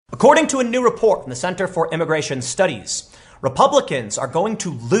According to a new report from the Center for Immigration Studies, Republicans are going to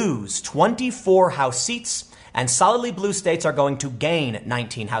lose 24 House seats, and solidly blue states are going to gain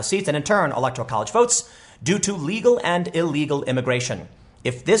 19 House seats, and in turn, electoral college votes, due to legal and illegal immigration.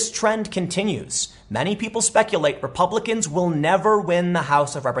 If this trend continues, many people speculate Republicans will never win the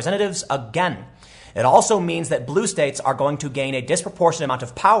House of Representatives again. It also means that blue states are going to gain a disproportionate amount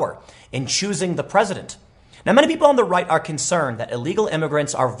of power in choosing the president. Now, many people on the right are concerned that illegal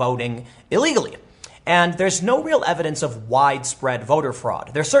immigrants are voting illegally, and there's no real evidence of widespread voter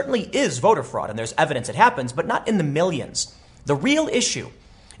fraud. There certainly is voter fraud, and there's evidence it happens, but not in the millions. The real issue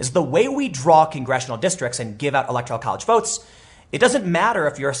is the way we draw congressional districts and give out electoral college votes. It doesn't matter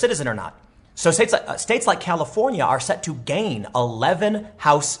if you're a citizen or not. So states like California are set to gain 11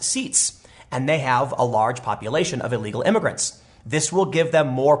 House seats, and they have a large population of illegal immigrants. This will give them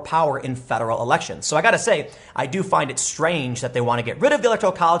more power in federal elections. So I got to say, I do find it strange that they want to get rid of the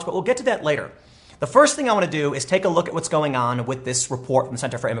Electoral College, but we'll get to that later. The first thing I want to do is take a look at what's going on with this report from the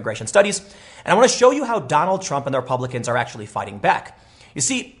Center for Immigration Studies, and I want to show you how Donald Trump and the Republicans are actually fighting back. You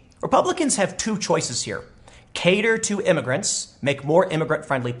see, Republicans have two choices here. Cater to immigrants, make more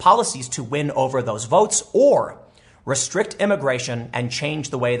immigrant-friendly policies to win over those votes, or restrict immigration and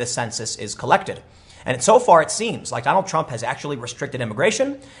change the way the census is collected. And so far, it seems like Donald Trump has actually restricted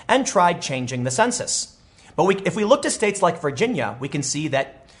immigration and tried changing the census. But if we look to states like Virginia, we can see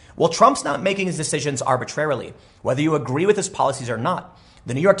that, well, Trump's not making his decisions arbitrarily, whether you agree with his policies or not.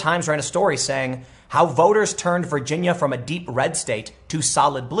 The New York Times ran a story saying how voters turned Virginia from a deep red state to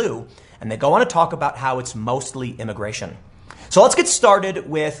solid blue, and they go on to talk about how it's mostly immigration. So let's get started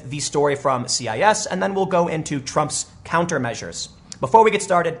with the story from CIS, and then we'll go into Trump's countermeasures. Before we get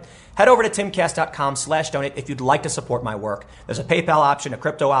started, head over to timcast.com/donate if you'd like to support my work. There's a PayPal option, a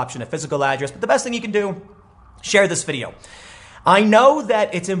crypto option, a physical address, but the best thing you can do, share this video. I know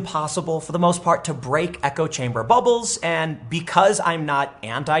that it's impossible for the most part to break echo chamber bubbles, and because I'm not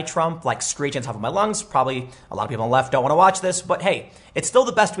anti-Trump, like screeching on top of my lungs, probably a lot of people on the left don't want to watch this, but hey, it's still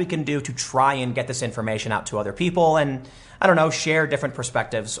the best we can do to try and get this information out to other people and, I don't know, share different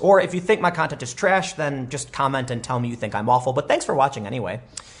perspectives. Or if you think my content is trash, then just comment and tell me you think I'm awful, but thanks for watching anyway.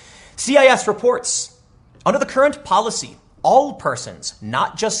 CIS reports, under the current policy, all persons,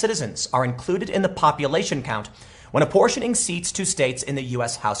 not just citizens, are included in the population count when apportioning seats to states in the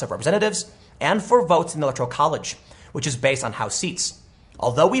U.S. House of Representatives and for votes in the Electoral College, which is based on House seats.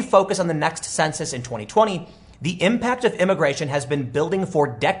 Although we focus on the next census in 2020, the impact of immigration has been building for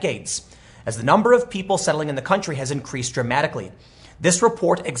decades as the number of people settling in the country has increased dramatically. This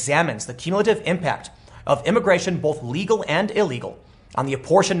report examines the cumulative impact of immigration, both legal and illegal, on the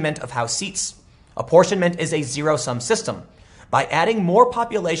apportionment of House seats. Apportionment is a zero-sum system. By adding more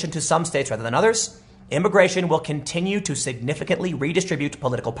population to some states rather than others, immigration will continue to significantly redistribute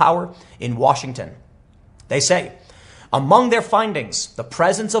political power in Washington. They say, among their findings, the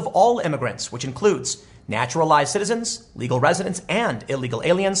presence of all immigrants, which includes naturalized citizens, legal residents, and illegal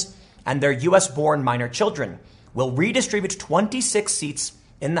aliens, and their U.S.-born minor children, will redistribute 26 seats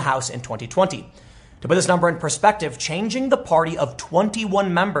in the House in 2020. To put this number in perspective, changing the party of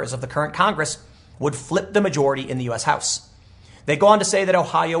 21 members of the current Congress would flip the majority in the U.S. House. They go on to say that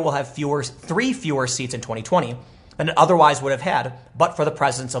Ohio will have three fewer seats in 2020 than it otherwise would have had, but for the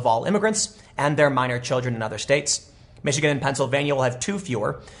presence of all immigrants and their minor children in other states. Michigan and Pennsylvania will have 2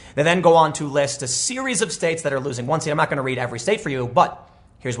 fewer. They then go on to list a series of states that are losing 1 seat. I'm not going to read every state for you, but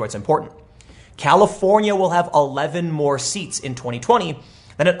here's where it's important. California will have 11 more seats in 2020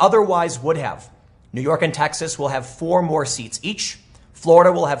 than it otherwise would have. New York and Texas will have 4 more seats each.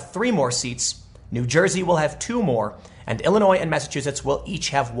 Florida will have 3 more seats. New Jersey will have 2 more. And Illinois and Massachusetts will each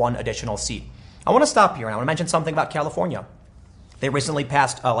have 1 additional seat. I want to stop here and I want to mention something about California. They recently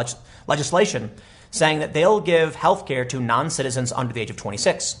passed legislation saying that they'll give health care to non-citizens under the age of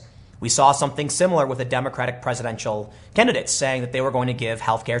 26. We saw something similar with the Democratic presidential candidates saying that they were going to give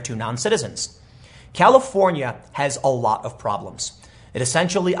health care to non-citizens. California has a lot of problems. It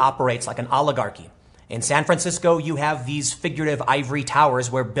essentially operates like an oligarchy. In San Francisco, you have these figurative ivory towers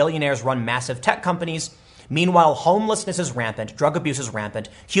where billionaires run massive tech companies. Meanwhile, homelessness is rampant, drug abuse is rampant,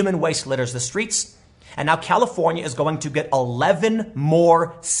 human waste litters the streets, and now California is going to get 11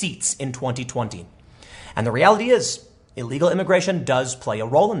 more seats in 2020. And the reality is, illegal immigration does play a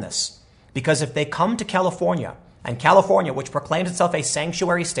role in this. Because if they come to California, and California, which proclaims itself a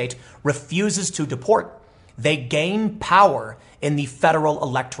sanctuary state, refuses to deport, they gain power in the federal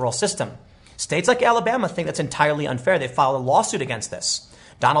electoral system. States like Alabama think that's entirely unfair. They filed a lawsuit against this.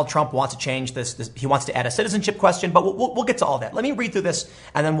 Donald Trump wants to change this. He wants to add a citizenship question, but we'll get to all that. Let me read through this,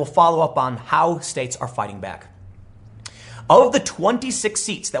 and then we'll follow up on how states are fighting back. Of the 26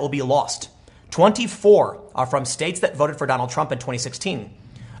 seats that will be lost, 24 are from states that voted for Donald Trump in 2016.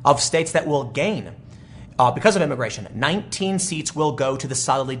 Of states that will gain because of immigration, 19 seats will go to the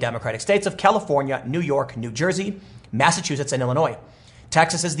solidly Democratic states of California, New York, New Jersey, Massachusetts, and Illinois.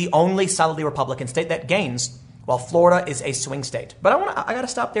 Texas is the only solidly Republican state that gains, while Florida is a swing state. But I got to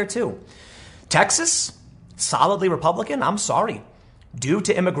stop there too. Texas, solidly Republican? I'm sorry. Due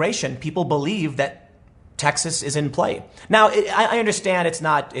to immigration, people believe that Texas is in play. Now, I understand it's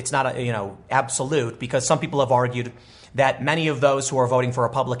not absolute, because some people have argued that many of those who are voting for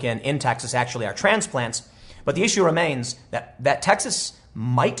Republican in Texas actually are transplants. But the issue remains that Texas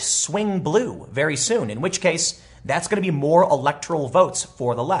might swing blue very soon, in which case that's going to be more electoral votes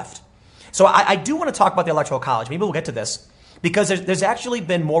for the left. So I do want to talk about the Electoral College. Maybe we'll get to this, because there's actually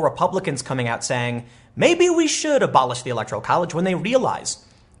been more Republicans coming out saying maybe we should abolish the Electoral College when they realize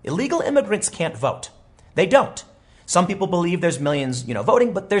illegal immigrants can't vote. They don't. Some people believe there's millions,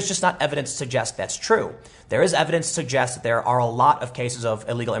 voting, but there's just not evidence to suggest that's true. There is evidence to suggest that there are a lot of cases of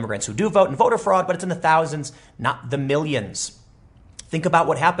illegal immigrants who do vote and voter fraud, but it's in the thousands, not the millions. Think about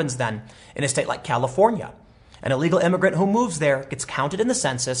what happens then in a state like California. An illegal immigrant who moves there gets counted in the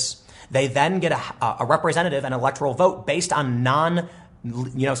census. They then get a representative and electoral vote based on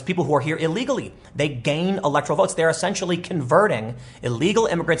people who are here illegally. They gain electoral votes. They're essentially converting illegal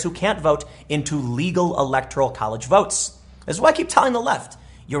immigrants who can't vote into legal electoral college votes. This is why I keep telling the left,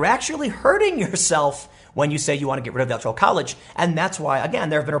 you're actually hurting yourself when you say you want to get rid of the Electoral College. And that's why, again,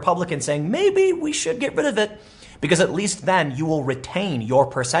 there have been Republicans saying maybe we should get rid of it, because at least then you will retain your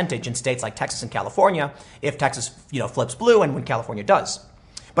percentage in states like Texas and California if Texas, flips blue and when California does.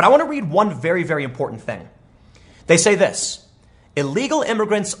 But I want to read one very, very important thing. They say this: illegal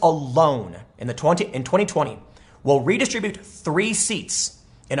immigrants alone in 2020 will redistribute 3 seats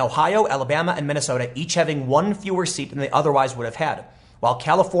in Ohio, Alabama, and Minnesota, each having 1 fewer seat than they otherwise would have had, while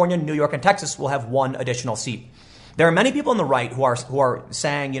California, New York, and Texas will have 1 additional seat. There are many people on the right who are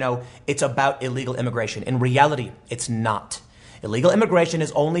saying, it's about illegal immigration. In reality, it's not. Illegal immigration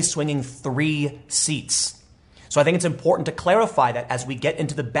is only swinging 3 seats. So I think it's important to clarify that as we get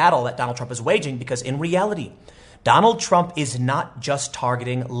into the battle that Donald Trump is waging, because in reality, Donald Trump is not just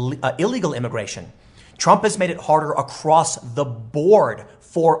targeting illegal immigration. Trump has made it harder across the board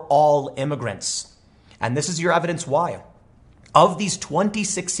for all immigrants. And this is your evidence why. Of these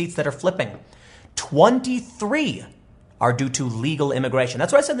 26 seats that are flipping, 23 are due to legal immigration.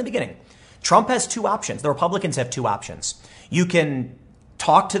 That's what I said in the beginning. Trump has 2 options. The Republicans have 2 options. You can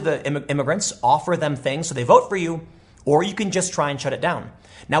talk to the immigrants, offer them things so they vote for you, or you can just try and shut it down.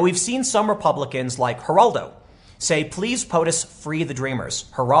 Now, we've seen some Republicans like Geraldo say, please POTUS, free the Dreamers.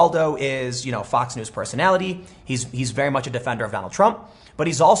 Geraldo is, Fox News personality. He's very much a defender of Donald Trump, but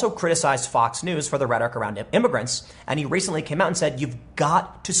he's also criticized Fox News for the rhetoric around immigrants. And he recently came out and said, you've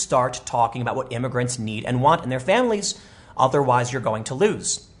got to start talking about what immigrants need and want in their families. Otherwise, you're going to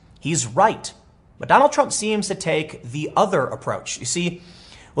lose. He's right. But Donald Trump seems to take the other approach. You see,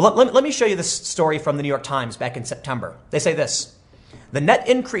 well, let me show you this story from the New York Times back in September. They say this: the net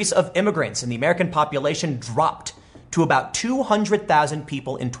increase of immigrants in the American population dropped to about 200,000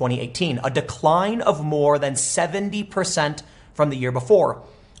 people in 2018, a decline of more than 70% from the year before,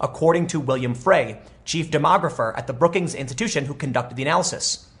 according to William Frey, chief demographer at the Brookings Institution who conducted the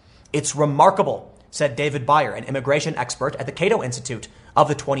analysis. It's remarkable, said David Beyer, an immigration expert at the Cato Institute, of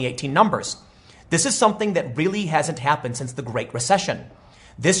the 2018 numbers. This is something that really hasn't happened since the Great Recession.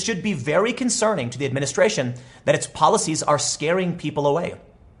 This should be very concerning to the administration that its policies are scaring people away.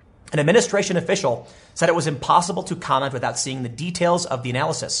 An administration official said it was impossible to comment without seeing the details of the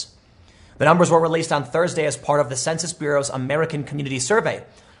analysis. The numbers were released on Thursday as part of the Census Bureau's American Community Survey,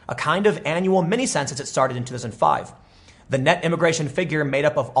 a kind of annual mini-census it started in 2005. The net immigration figure, made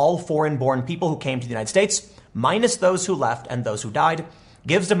up of all foreign-born people who came to the United States, minus those who left and those who died,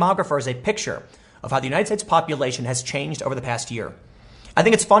 gives demographers a picture of how the United States population has changed over the past year. I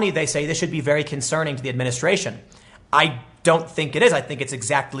think it's funny they say this should be very concerning to the administration. I don't think it is. I think it's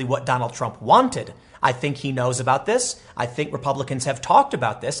exactly what Donald Trump wanted. I think he knows about this. I think Republicans have talked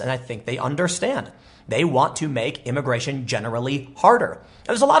about this, and I think they understand. They want to make immigration generally harder.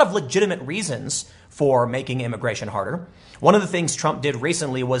 There's a lot of legitimate reasons for making immigration harder. One of the things Trump did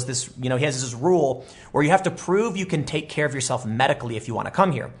recently was this, he has this rule where you have to prove you can take care of yourself medically if you want to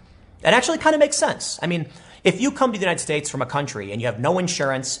come here. It actually kind of makes sense. I mean, if you come to the United States from a country and you have no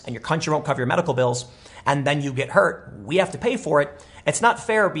insurance and your country won't cover your medical bills, and then you get hurt, we have to pay for it. It's not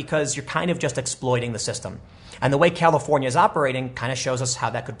fair because you're kind of just exploiting the system. And the way California is operating kind of shows us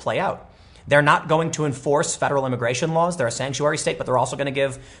how that could play out. They're not going to enforce federal immigration laws. They're a sanctuary state, but they're also going to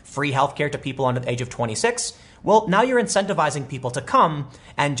give free health care to people under the age of 26, well, now you're incentivizing people to come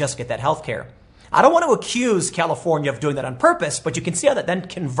and just get that health care. I don't want to accuse California of doing that on purpose, but you can see how that then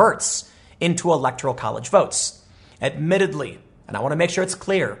converts into electoral college votes. Admittedly, and I want to make sure it's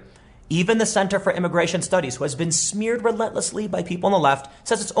clear, even the Center for Immigration Studies, who has been smeared relentlessly by people on the left,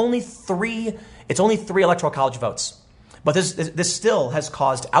 says it's only three electoral college votes. But this still has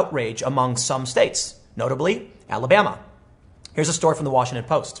caused outrage among some states, notably Alabama. Here's a story from the Washington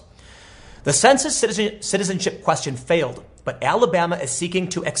Post. The census citizenship question failed, but Alabama is seeking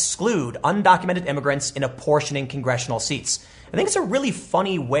to exclude undocumented immigrants in apportioning congressional seats. I think it's a really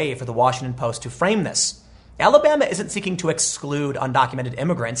funny way for the Washington Post to frame this. Alabama isn't seeking to exclude undocumented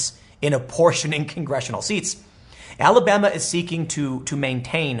immigrants in apportioning congressional seats. Alabama is seeking to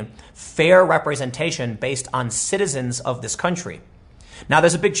maintain fair representation based on citizens of this country. Now,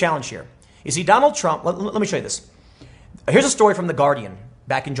 there's a big challenge here. You see, Donald Trump, let me show you this. Here's a story from The Guardian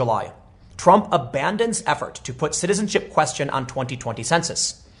back in July. Trump abandons effort to put citizenship question on 2020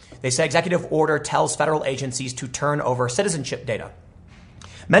 census. They say executive order tells federal agencies to turn over citizenship data.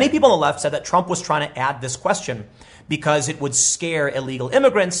 Many people on the left said that Trump was trying to add this question because it would scare illegal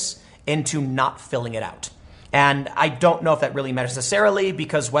immigrants into not filling it out. And I don't know if that really matters necessarily,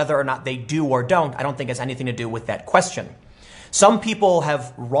 because whether or not they do or don't, I don't think has anything to do with that question. Some people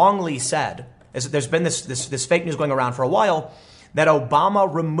have wrongly said, there's been this fake news going around for a while, that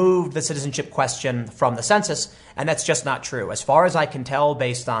Obama removed the citizenship question from the census, and that's just not true. As far as I can tell,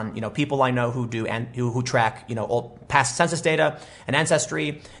 based on people I know who do and who track old past census data and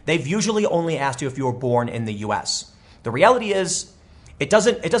ancestry, they've usually only asked you if you were born in the U.S. The reality is, it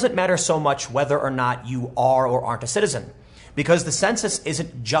doesn't matter so much whether or not you are or aren't a citizen, because the census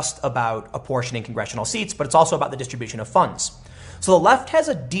isn't just about apportioning congressional seats, but it's also about the distribution of funds. So the left has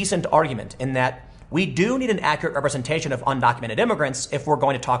a decent argument in that we do need an accurate representation of undocumented immigrants if we're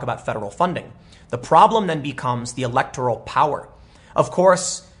going to talk about federal funding. The problem then becomes the electoral power. Of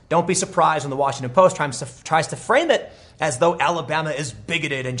course, don't be surprised when the Washington Post tries to frame it as though Alabama is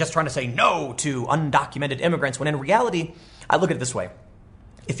bigoted and just trying to say no to undocumented immigrants, when in reality, I look at it this way.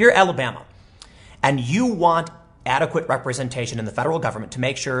 If you're Alabama and you want adequate representation in the federal government to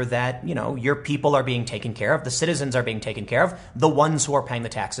make sure that, your people are being taken care of, the citizens are being taken care of, the ones who are paying the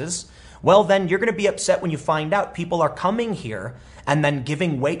taxes, well, then you're going to be upset when you find out people are coming here and then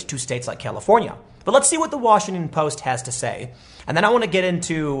giving weight to states like California. But let's see what the Washington Post has to say. And then I want to get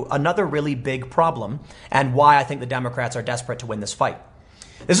into another really big problem and why I think the Democrats are desperate to win this fight.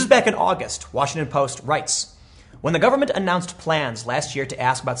 This is back in August. Washington Post writes, when the government announced plans last year to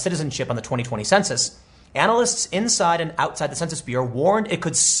ask about citizenship on the 2020 census, analysts inside and outside the Census Bureau warned it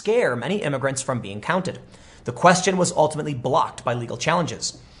could scare many immigrants from being counted. The question was ultimately blocked by legal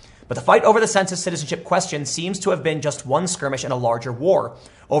challenges. But the fight over the census citizenship question seems to have been just one skirmish in a larger war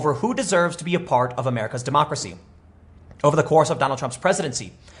over who deserves to be a part of America's democracy. Over the course of Donald Trump's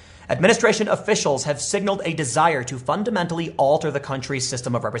presidency, administration officials have signaled a desire to fundamentally alter the country's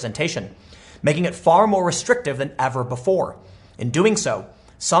system of representation, making it far more restrictive than ever before. In doing so,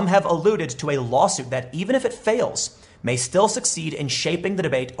 some have alluded to a lawsuit that, even if it fails, may still succeed in shaping the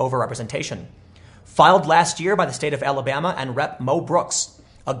debate over representation. Filed last year by the state of Alabama and Rep. Mo Brooks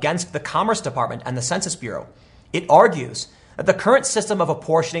against the Commerce Department and the Census Bureau, it argues that the current system of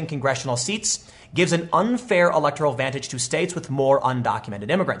apportioning congressional seats gives an unfair electoral advantage to states with more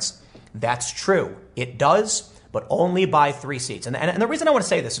undocumented immigrants. That's true. It does, but only by 3 seats. And the reason I want to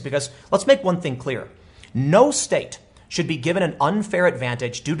say this is because let's make one thing clear. No state should be given an unfair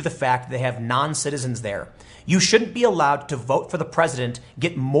advantage due to the fact that they have non-citizens there. You shouldn't be allowed to vote for the president,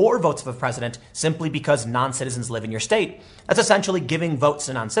 get more votes for the president, simply because non-citizens live in your state. That's essentially giving votes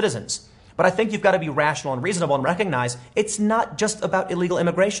to non-citizens. But I think you've got to be rational and reasonable and recognize it's not just about illegal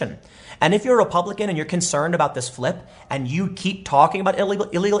immigration. And if you're a Republican and you're concerned about this flip and you keep talking about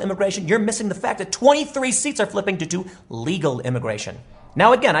illegal immigration, you're missing the fact that 23 seats are flipping to legal immigration.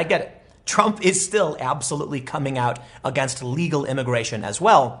 Now, again, I get it. Trump is still absolutely coming out against legal immigration as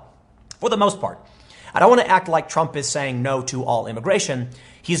well, for the most part. I don't want to act like Trump is saying no to all immigration.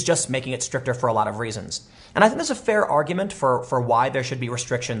 He's just making it stricter for a lot of reasons. And I think there's a fair argument for why there should be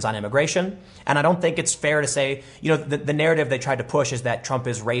restrictions on immigration. And I don't think it's fair to say, the narrative they tried to push is that Trump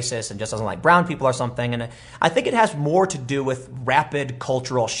is racist and just doesn't like brown people or something. And I think it has more to do with rapid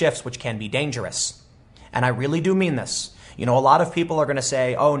cultural shifts, which can be dangerous. And I really do mean this. A lot of people are going to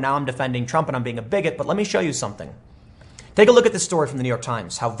say, oh, now I'm defending Trump and I'm being a bigot. But let me show you something. Take a look at this story from the New York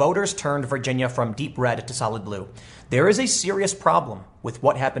Times, how voters turned Virginia from deep red to solid blue. There is a serious problem with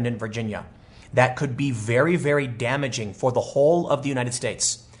what happened in Virginia that could be very, very damaging for the whole of the United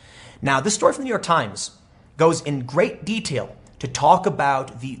States. Now, this story from the New York Times goes in great detail to talk about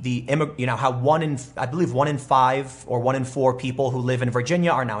how I believe 1 in 5 or 1 in 4 people who live in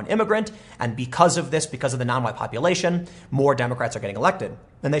Virginia are now an immigrant. And because of this, because of the non-white population, more Democrats are getting elected.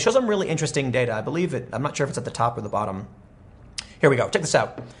 And they show some really interesting data. I'm not sure if it's at the top or the bottom. Here we go. Check this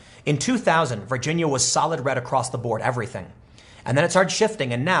out. In 2000, Virginia was solid red across the board, everything. And then it started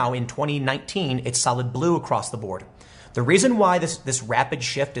shifting. And now in 2019, it's solid blue across the board. The reason why this rapid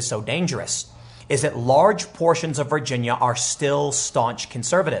shift is so dangerous is that large portions of Virginia are still staunch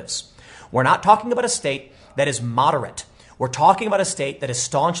conservatives. We're not talking about a state that is moderate. We're talking about a state that is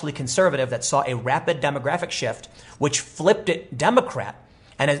staunchly conservative that saw a rapid demographic shift, which flipped it Democrat.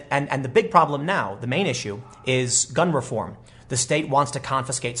 And the big problem now, the main issue, is gun reform. The state wants to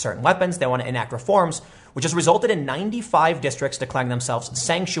confiscate certain weapons. They want to enact reforms, which has resulted in 95 districts declaring themselves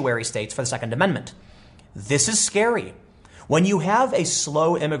sanctuary states for the Second Amendment. This is scary. When you have a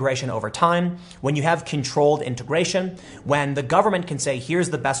slow immigration over time, when you have controlled integration, when the government can say,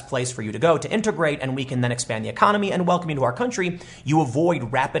 here's the best place for you to go to integrate, and we can then expand the economy and welcome you to our country, you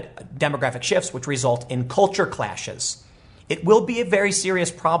avoid rapid demographic shifts, which result in culture clashes. It will be a very serious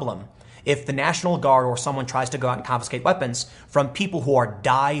problem if the National Guard or someone tries to go out and confiscate weapons from people who are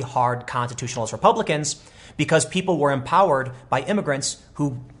die-hard constitutionalist Republicans because people were empowered by immigrants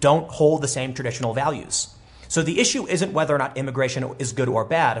who don't hold the same traditional values. So the issue isn't whether or not immigration is good or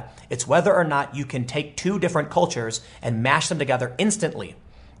bad. It's whether or not you can take two different cultures and mash them together instantly.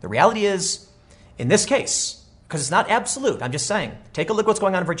 The reality is, in this case, because it's not absolute, I'm just saying, take a look at what's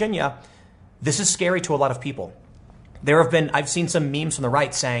going on in Virginia. This is scary to a lot of people. I've seen some memes from the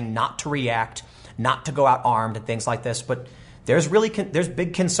right saying not to react, not to go out armed and things like this, but there's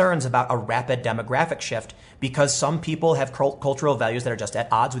big concerns about a rapid demographic shift because some people have cultural values that are just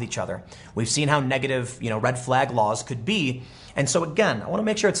at odds with each other. We've seen how negative, red flag laws could be. And so again, I want to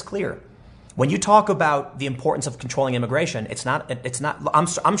make sure it's clear. When you talk about the importance of controlling immigration,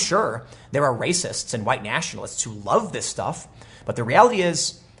 I'm sure there are racists and white nationalists who love this stuff, but the reality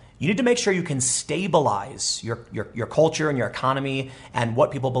is, you need to make sure you can stabilize your culture and your economy and what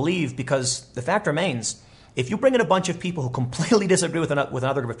people believe, because the fact remains, if you bring in a bunch of people who completely disagree with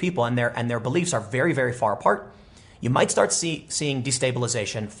another group of people and their beliefs are very, very far apart, you might start seeing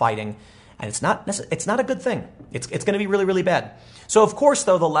destabilization, fighting, and it's not a good thing. It's going to be really, really bad. So of course,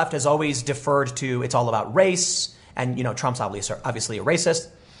 though, the left has always deferred to it's all about race, and Trump's obviously a racist.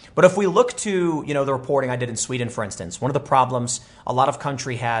 But if we look to, the reporting I did in Sweden, for instance, one of the problems a lot of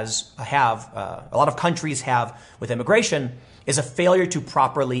countries have with immigration is a failure to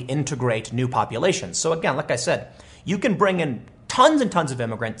properly integrate new populations. So again, like I said, you can bring in tons and tons of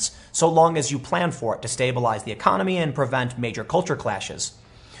immigrants so long as you plan for it to stabilize the economy and prevent major culture clashes.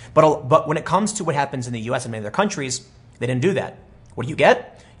 But when it comes to what happens in the U.S. and many other countries, they didn't do that. What do you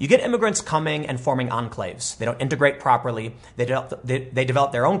get? You get immigrants coming and forming enclaves. They don't integrate properly. They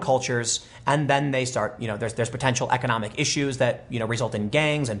develop their own cultures, and then they start, there's potential economic issues that, result in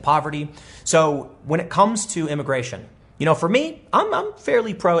gangs and poverty. So when it comes to immigration, for me, I'm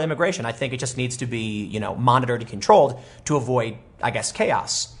fairly pro-immigration. I think it just needs to be, monitored and controlled to avoid,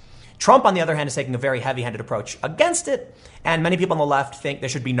 chaos. Trump, on the other hand, is taking a very heavy-handed approach against it, and many people on the left think there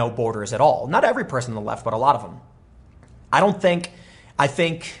should be no borders at all. Not every person on the left, but a lot of them. I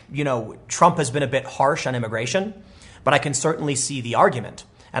think, Trump has been a bit harsh on immigration, but I can certainly see the argument.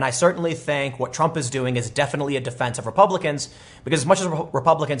 And I certainly think what Trump is doing is definitely a defense of Republicans, because as much as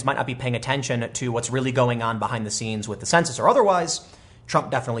Republicans might not be paying attention to what's really going on behind the scenes with the census or otherwise, Trump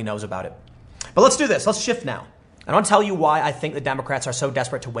definitely knows about it. But let's do this. Let's shift now. I want to tell you why I think the Democrats are so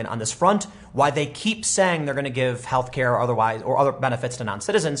desperate to win on this front, why they keep saying they're going to give health care or other benefits to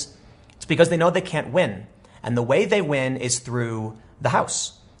non-citizens. It's because they know they can't win. And the way they win is through the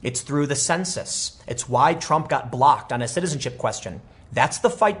House. It's through the census. It's why Trump got blocked on a citizenship question. That's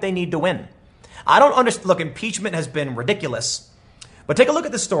the fight they need to win. I don't understand. Look, impeachment has been ridiculous. But take a look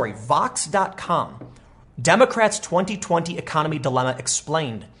at this story. Vox.com. Democrats' 2020 economy dilemma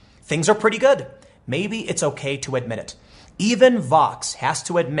explained. Things are pretty good. Maybe it's okay to admit it. Even Vox has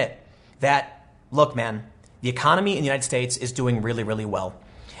to admit that, look, man, the economy in the United States is doing really, really well.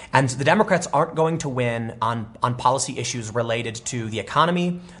 And the Democrats aren't going to win on policy issues related to the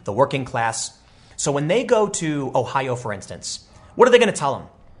economy, the working class. So when they go to Ohio, for instance, what are they going to tell them?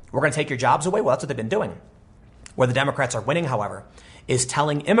 We're going to take your jobs away? Well, that's what they've been doing. Where the Democrats are winning, however, is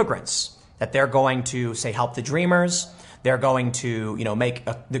telling immigrants that they're going to, say, help the Dreamers. They're going to,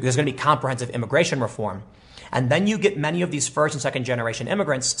 there's going to be comprehensive immigration reform. And then you get many of these first and second generation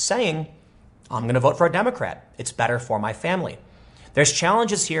immigrants saying, I'm going to vote for a Democrat. It's better for my family. There's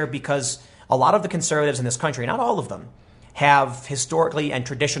challenges here because a lot of the conservatives in this country, not all of them, have historical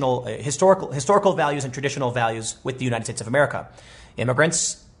values and traditional values with the United States of America.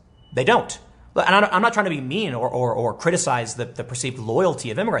 Immigrants, they don't. And I'm not trying to be mean or criticize the perceived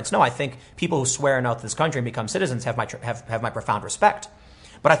loyalty of immigrants. No, I think people who swear an oath to this country and become citizens have my profound respect.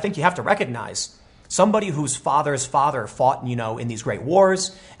 But I think you have to recognize somebody whose father's father fought, in these great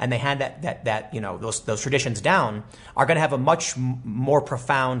wars, and they hand those traditions down, are going to have a much more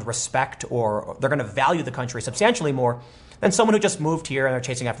profound respect, or they're going to value the country substantially more than someone who just moved here and are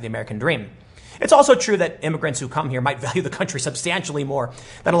chasing after the American dream. It's also true that immigrants who come here might value the country substantially more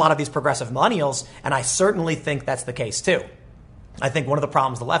than a lot of these progressive millennials, and I certainly think that's the case too. I think one of the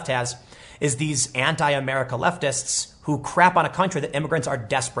problems the left has is these anti-America leftists who crap on a country that immigrants are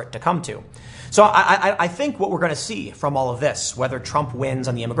desperate to come to. So I think what we're going to see from all of this, whether Trump wins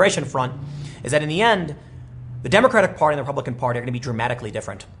on the immigration front, is that in the end, the Democratic Party and the Republican Party are going to be dramatically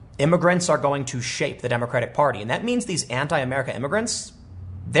different. Immigrants are going to shape the Democratic Party, and that means these anti-America immigrants,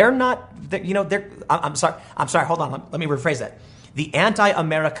 I'm sorry, hold on, let me rephrase that. The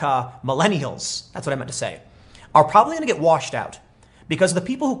anti-America millennials, that's what I meant to say, are probably going to get washed out because the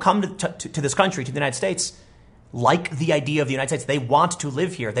people who come to this country, to the United States, like the idea of the United States. They want to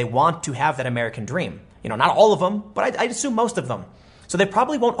live here. They want to have that American dream. Not all of them, but I'd assume most of them. So they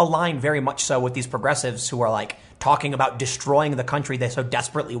probably won't align very much so with these progressives who are talking about destroying the country they so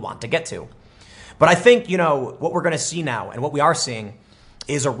desperately want to get to. But I think, what we're going to see now and what we are seeing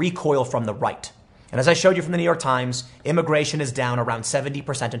is a recoil from the right. And as I showed you from the New York Times, immigration is down around 70% in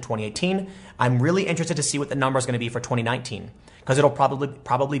 2018. I'm really interested to see what the number is going to be for 2019 because it'll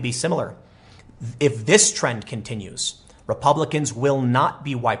probably be similar. If this trend continues, Republicans will not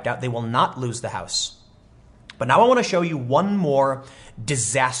be wiped out. They will not lose the House. But now I want to show you one more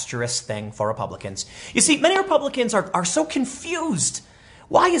disastrous thing for Republicans. You see, many Republicans are so confused.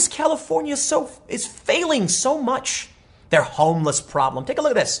 Why is California is failing so much? Their homeless problem. Take a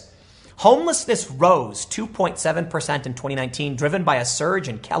look at this. Homelessness rose 2.7% in 2019, driven by a surge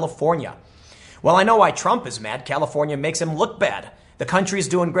in California. Well, I know why Trump is mad. California makes him look bad. The country is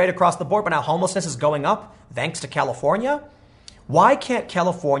doing great across the board, but now homelessness is going up thanks to California. Why can't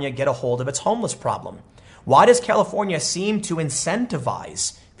California get a hold of its homeless problem? Why does California seem to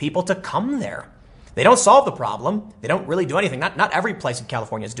incentivize people to come there? They don't solve the problem. They don't really do anything. Not every place in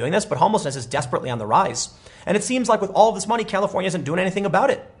California is doing this, but homelessness is desperately on the rise. And it seems like with all of this money, California isn't doing anything about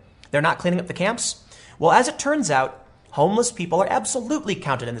it. They're not cleaning up the camps. Well, as it turns out, homeless people are absolutely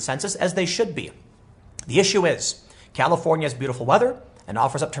counted in the census, as they should be. The issue is, California has beautiful weather and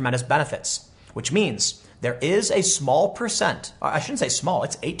offers up tremendous benefits, which means there is a small percent, I shouldn't say small,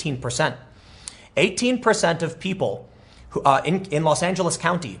 it's 18%. 18% of people who, in Los Angeles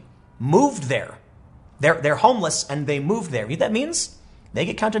County moved there. They're homeless and they moved there. You know what that means? They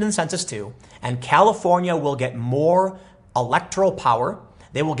get counted in the census too. And California will get more electoral power.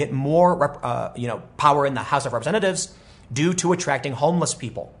 They will get more power in the House of Representatives due to attracting homeless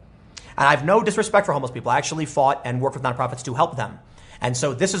people. And I have no disrespect for homeless people. I actually fought and worked with nonprofits to help them. And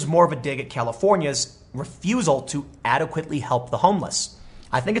so this is more of a dig at California's refusal to adequately help the homeless.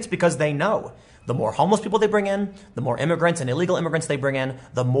 I think it's because they know the more homeless people they bring in, the more immigrants and illegal immigrants they bring in,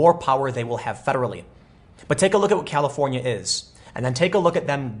 the more power they will have federally. But take a look at what California is. And then take a look at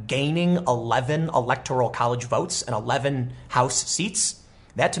them gaining 11 electoral college votes and 11 House seats.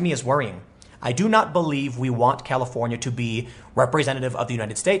 That to me is worrying. I do not believe we want California to be representative of the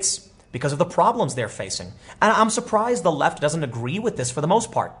United States because of the problems they're facing. And I'm surprised the left doesn't agree with this for the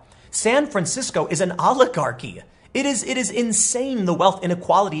most part. San Francisco is an oligarchy. It is insane, the wealth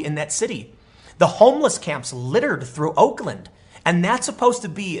inequality in that city. The homeless camps littered through Oakland. And that's supposed to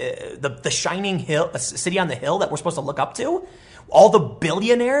be the shining hill, city on the hill that we're supposed to look up to? All the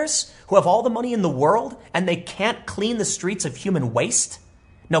billionaires who have all the money in the world and they can't clean the streets of human waste?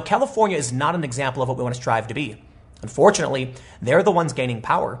 No, California is not an example of what we want to strive to be. Unfortunately, they're the ones gaining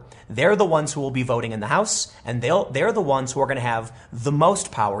power. They're the ones who will be voting in the House, and they're the ones who are going to have the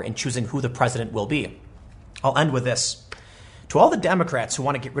most power in choosing who the president will be. I'll end with this. To all the Democrats who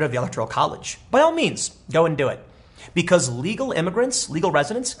want to get rid of the Electoral College, by all means, go and do it. Because legal immigrants, legal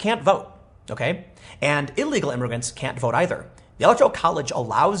residents can't vote, okay? And illegal immigrants can't vote either. The Electoral College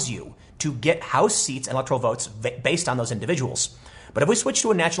allows you to get House seats and electoral votes based on those individuals. But if we switch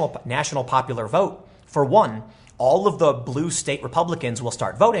to a national popular vote, for one, all of the blue state Republicans will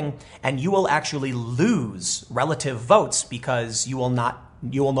start voting, and you will actually lose relative votes because you will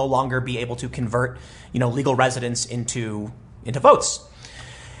no longer be able to convert, legal residents into votes.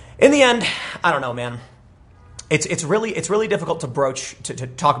 In the end, I don't know, man. It's really difficult to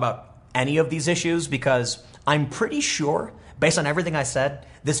talk about any of these issues because I'm pretty sure based on everything I said,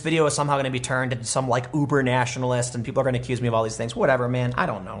 this video is somehow going to be turned into some like uber nationalist and people are going to accuse me of all these things. Whatever, man. I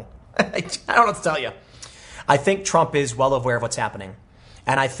don't know. I don't know what to tell you. I think Trump is well aware of what's happening.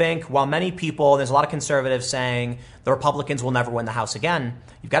 And I think while many people, there's a lot of conservatives saying the Republicans will never win the House again,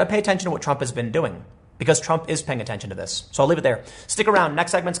 you've got to pay attention to what Trump has been doing because Trump is paying attention to this. So I'll leave it there. Stick around.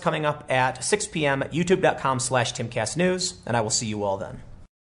 Next segment's coming up at 6 p.m. at youtube.com/TimCastNews, and I will see you all then.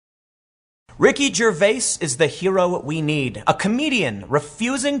 Ricky Gervais is the hero we need. A comedian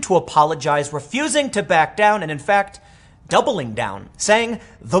refusing to apologize, refusing to back down, and in fact, doubling down, saying,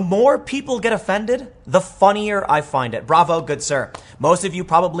 the more people get offended, the funnier I find it. Bravo, good sir. Most of you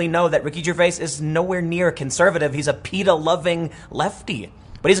probably know that Ricky Gervais is nowhere near conservative. He's a PETA-loving lefty.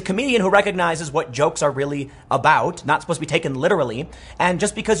 But he's a comedian who recognizes what jokes are really about, not supposed to be taken literally. And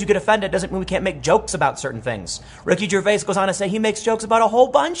just because you get offended doesn't mean we can't make jokes about certain things. Ricky Gervais goes on to say he makes jokes about a whole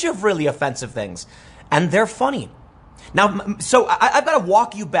bunch of really offensive things. And they're funny. Now, so I've got to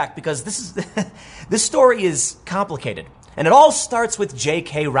walk you back because this story is complicated. And it all starts with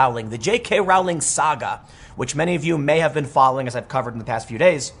J.K. Rowling, the J.K. Rowling saga, which many of you may have been following as I've covered in the past few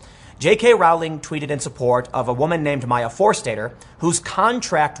days. J.K. Rowling tweeted in support of a woman named Maya Forstater, whose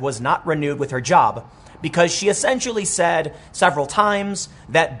contract was not renewed with her job because she essentially said several times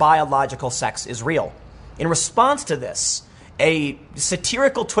that biological sex is real. In response to this, a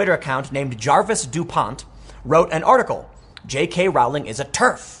satirical Twitter account named Jarvis DuPont wrote an article. J.K. Rowling is a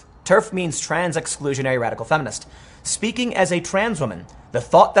TERF. TERF means trans exclusionary radical feminist. Speaking as a trans woman, the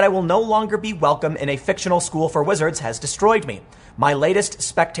thought that I will no longer be welcome in a fictional school for wizards has destroyed me. My latest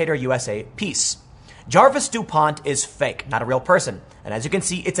Spectator USA piece. Jarvis DuPont is fake, not a real person. And as you can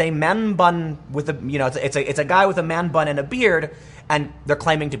see, it's a man bun with it's a guy with a man bun and a beard, and they're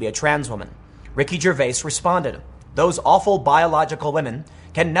claiming to be a trans woman. Ricky Gervais responded, those awful biological women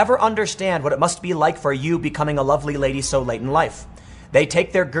can never understand what it must be like for you becoming a lovely lady so late in life. They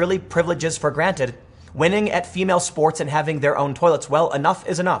take their girly privileges for granted, winning at female sports and having their own toilets. Well, enough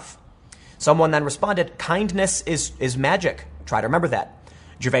is enough. Someone then responded, kindness is magic. Try to remember that.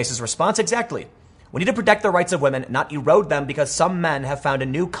 Gervais's response, exactly. We need to protect the rights of women, not erode them because some men have found a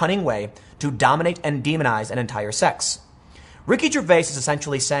new cunning way to dominate and demonize an entire sex. Ricky Gervais is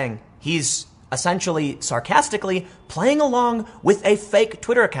essentially saying he's essentially sarcastically playing along with a fake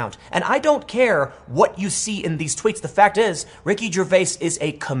Twitter account. And I don't care what you see in these tweets. The fact is, Ricky Gervais is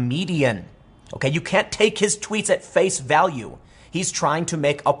a comedian. Okay, you can't take his tweets at face value. He's trying to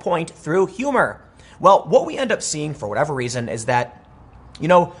make a point through humor. Well, what we end up seeing for whatever reason is that,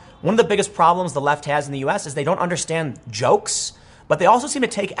 one of the biggest problems the left has in the US is they don't understand jokes, but they also seem to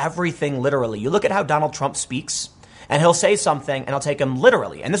take everything literally. You look at how Donald Trump speaks, and he'll say something and he'll take him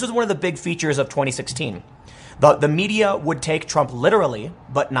literally. And this was one of the big features of 2016. The media would take Trump literally,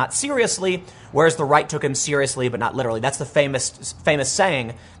 but not seriously, whereas the right took him seriously, but not literally. That's the famous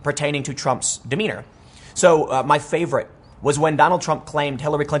saying pertaining to Trump's demeanor. So my favorite was when Donald Trump claimed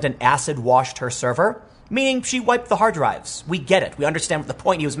Hillary Clinton acid washed her server, meaning she wiped the hard drives. We get it. We understand the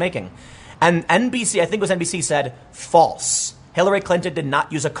point he was making. And NBC, I think it was NBC, said false. Hillary Clinton did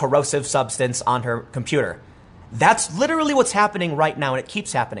not use a corrosive substance on her computer. That's literally what's happening right now, and it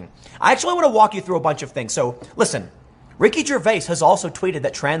keeps happening. I actually want to walk you through a bunch of things. So listen, Ricky Gervais has also tweeted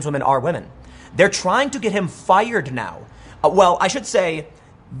that trans women are women. They're trying to get him fired now. Well, I should say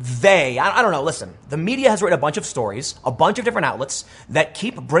I don't know. Listen, the media has written a bunch of stories, a bunch of different outlets that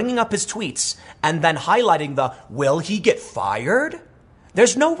keep bringing up his tweets and then highlighting will he get fired?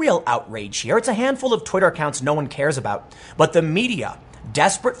 There's no real outrage here. It's a handful of Twitter accounts no one cares about. But the media,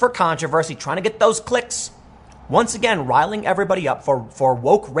 desperate for controversy, trying to get those clicks, once again, riling everybody up for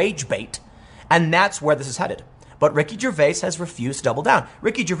woke rage bait. And that's where this is headed. But Ricky Gervais has refused to double down.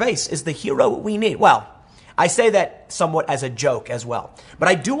 Ricky Gervais is the hero we need. Well, I say that somewhat as a joke as well. But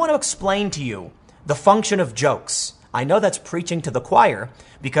I do want to explain to you the function of jokes. I know that's preaching to the choir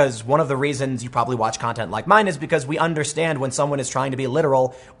because one of the reasons you probably watch content like mine is because we understand when someone is trying to be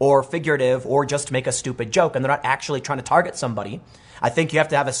literal or figurative or just make a stupid joke and they're not actually trying to target somebody. I think you have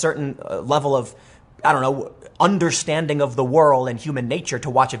to have a certain level of, understanding of the world and human nature to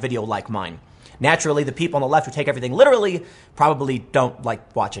watch a video like mine. Naturally, the people on the left who take everything literally probably don't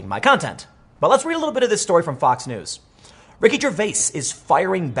like watching my content. But let's read a little bit of this story from Fox News. Ricky Gervais is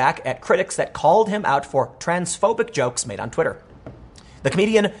firing back at critics that called him out for transphobic jokes made on Twitter. The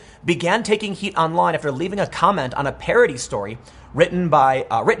comedian began taking heat online after leaving a comment on a parody story written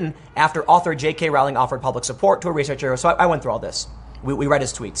after author J.K. Rowling offered public support to a researcher. So I went through all this. We read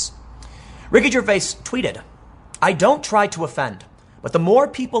his tweets. Ricky Gervais tweeted, I don't try to offend, but the more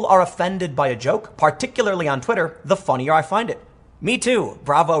people are offended by a joke, particularly on Twitter, the funnier I find it. Me too.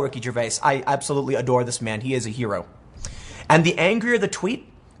 Bravo, Ricky Gervais. I absolutely adore this man. He is a hero. And the angrier the tweet,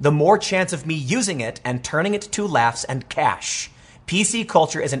 the more chance of me using it and turning it to laughs and cash. PC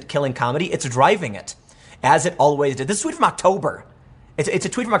culture isn't killing comedy, it's driving it, as it always did. This is a tweet from October. It's a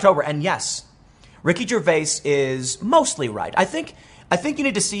tweet from October, and yes, Ricky Gervais is mostly right. I think you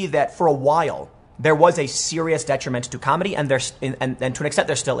need to see that for a while, there was a serious detriment to comedy, and to an extent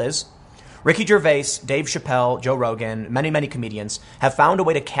there still is. Ricky Gervais, Dave Chappelle, Joe Rogan, many comedians have found a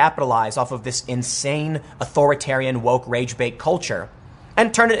way to capitalize off of this insane, authoritarian, woke, rage-bait culture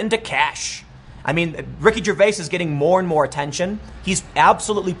and turn it into cash. I mean, Ricky Gervais is getting more and more attention. He's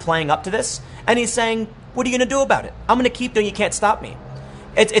absolutely playing up to this, and he's saying, what are you going to do about it? I'm going to keep doing it. You can't stop me.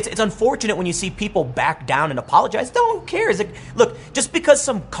 It's unfortunate when you see people back down and apologize. No, who cares? Look, just because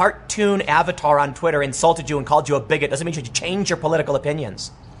some cartoon avatar on Twitter insulted you and called you a bigot doesn't mean you should change your political opinions.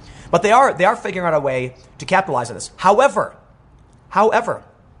 But they are figuring out a way to capitalize on this. However, I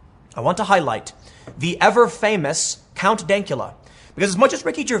want to highlight the ever famous Count Dankula. Because as much as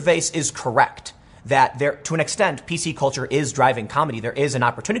Ricky Gervais is correct that there, to an extent, PC culture is driving comedy, there is an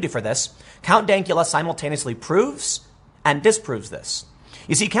opportunity for this, Count Dankula simultaneously proves and disproves this.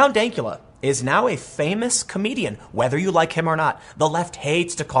 You see, Count Dankula is now a famous comedian, whether you like him or not. The left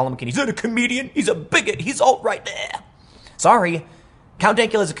hates to call him a comedian. He's not a comedian. He's a bigot. He's alt-right. Sorry. Count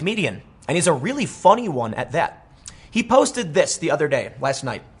Dankula is a comedian, and he's a really funny one at that. He posted this the other day, last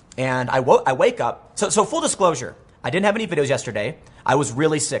night, and I wake up. So full disclosure, I didn't have any videos yesterday. I was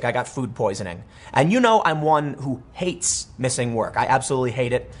really sick. I got food poisoning. And you know I'm one who hates missing work. I absolutely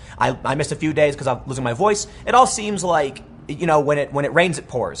hate it. I missed a few days because I'm losing my voice. It all seems like, you know, when it rains, it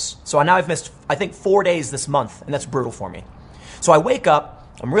pours. So now I've missed, I think, 4 days this month, and that's brutal for me. So I wake up,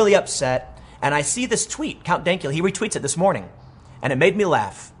 I'm really upset, and I see this tweet, Count Dankula. He retweets it this morning. And it made me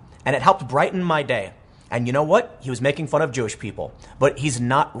laugh, and it helped brighten my day. And you know what? He was making fun of Jewish people, but he's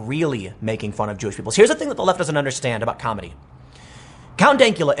not really making fun of Jewish people. So here's the thing that the left doesn't understand about comedy. Count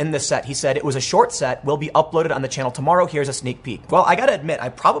Dankula in this set, he said, it was a short set, will be uploaded on the channel tomorrow. Here's a sneak peek. Well, I gotta admit, I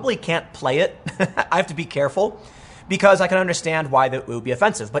probably can't play it. I have to be careful because I can understand why that would be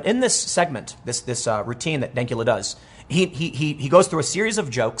offensive. But in this segment, this routine that Dankula does, he goes through a series of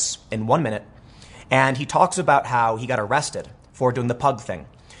jokes in 1 minute, and he talks about how he got arrested for doing the pug thing.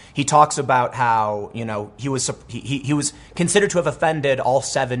 He talks about how, you know, he was considered to have offended all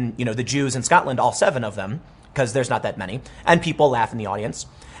 7, you know, the Jews in Scotland, all 7 of them, because there's not that many, and people laugh in the audience.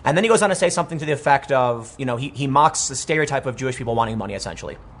 And then he goes on to say something to the effect of, you know, he mocks the stereotype of Jewish people wanting money,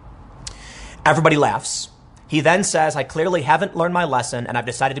 essentially. Everybody laughs. He then says, I clearly haven't learned my lesson, and I've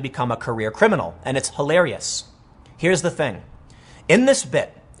decided to become a career criminal. And it's hilarious. Here's the thing. In this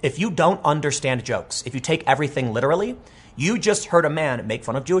bit, if you don't understand jokes, if you take everything literally, you just heard a man make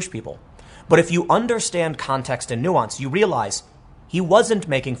fun of Jewish people. But if you understand context and nuance, you realize he wasn't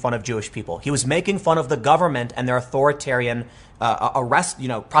making fun of Jewish people. He was making fun of the government and their authoritarian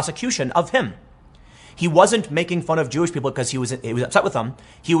prosecution of him. He wasn't making fun of Jewish people because he was upset with them.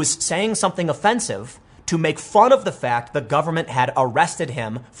 He was saying something offensive to make fun of the fact the government had arrested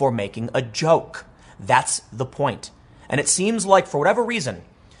him for making a joke. That's the point. And it seems like, for whatever reason,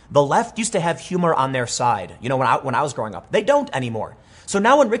 the left used to have humor on their side, you know, when I was growing up. They don't anymore. So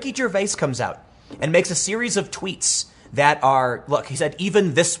now when Ricky Gervais comes out and makes a series of tweets that are, look, he said,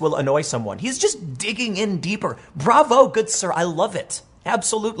 even this will annoy someone. He's just digging in deeper. Bravo, good sir. I love it.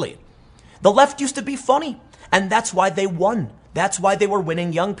 Absolutely. The left used to be funny, and that's why they won. That's why they were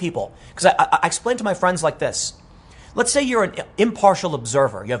winning young people. Because I explain to my friends like this. Let's say you're an impartial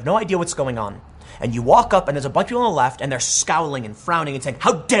observer. You have no idea what's going on. And you walk up and there's a bunch of people on the left and they're scowling and frowning and saying,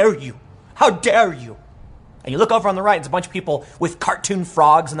 how dare you? How dare you? And you look over on the right, it's a bunch of people with cartoon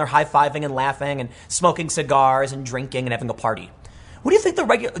frogs and they're high-fiving and laughing and smoking cigars and drinking and having a party. What do you think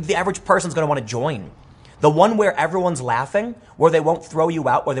the average person's going to want to join? The one where everyone's laughing, where they won't throw you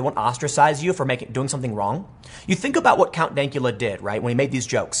out, where they won't ostracize you for doing something wrong? You think about what Count Dankula did, right, when he made these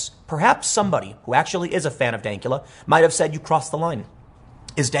jokes. Perhaps somebody who actually is a fan of Dankula might have said, you crossed the line.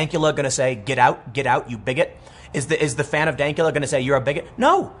 Is Dankula going to say, get out, you bigot? Is the fan of Dankula going to say, you're a bigot?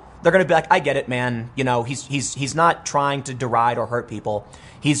 No. They're going to be like, I get it, man. You know, he's not trying to deride or hurt people.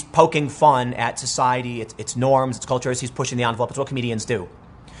 He's poking fun at society, its norms, its cultures. He's pushing the envelope. It's what comedians do.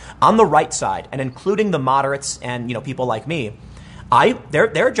 On the right side, and including the moderates and, you know, people like me,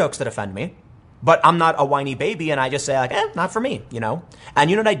 there are jokes that offend me, but I'm not a whiny baby, and I just say, like, not for me, you know? And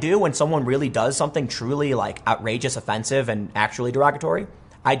you know what I do when someone really does something truly, like, outrageous, offensive, and actually derogatory?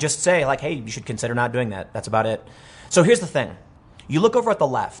 I just say, like, hey, you should consider not doing that. That's about it. So here's the thing. You look over at the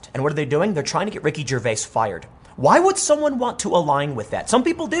left, and what are they doing? They're trying to get Ricky Gervais fired. Why would someone want to align with that? Some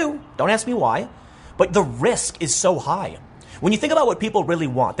people do. Don't ask me why. But the risk is so high. When you think about what people really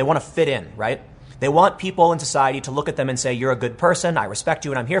want, they want to fit in, right? They want people in society to look at them and say, you're a good person, I respect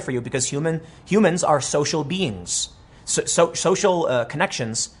you, and I'm here for you, because humans are social beings. Social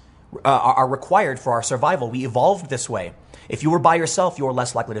connections are required for our survival. We evolved this way. If you were by yourself, you were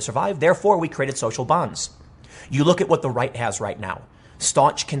less likely to survive. Therefore, we created social bonds. You look at what the right has right now.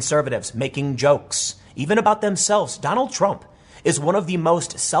 Staunch conservatives making jokes, even about themselves. Donald Trump is one of the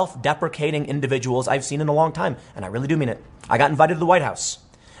most self-deprecating individuals I've seen in a long time. And I really do mean it. I got invited to the White House.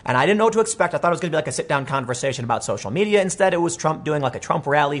 And I didn't know what to expect. I thought it was going to be like a sit-down conversation about social media. Instead, it was Trump doing like a Trump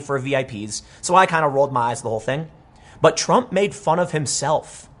rally for VIPs. So I kind of rolled my eyes at the whole thing. But Trump made fun of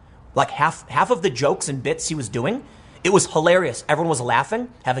himself. Like half of the jokes and bits he was doing, it was hilarious. Everyone was laughing,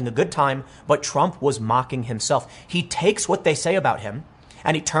 having a good time, but Trump was mocking himself. He takes what they say about him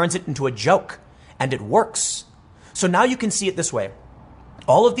and he turns it into a joke, and it works. So now you can see it this way.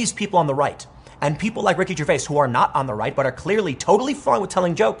 All of these people on the right, and people like Ricky Gervais, who are not on the right, but are clearly totally fine with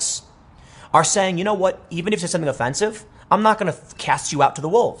telling jokes, are saying, you know what, even if you say something offensive, I'm not going to cast you out to the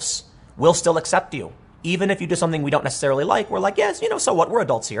wolves. We'll still accept you. Even if you do something we don't necessarily like, we're like, yes, so what? We're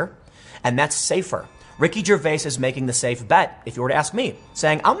adults here. And that's safer. Ricky Gervais is making the safe bet, if you were to ask me,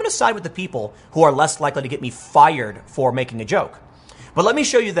 saying, I'm going to side with the people who are less likely to get me fired for making a joke. But let me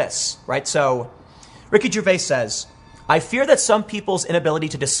show you this, right? So Ricky Gervais says, I fear that some people's inability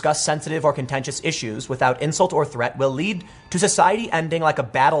to discuss sensitive or contentious issues without insult or threat will lead to society ending like a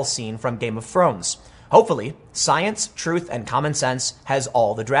battle scene from Game of Thrones. Hopefully, science, truth, and common sense has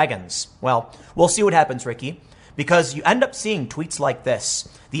all the dragons. Well, we'll see what happens, Ricky, because you end up seeing tweets like this.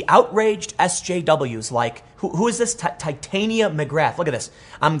 The outraged SJWs like, who is this? Titania McGrath. Look at this.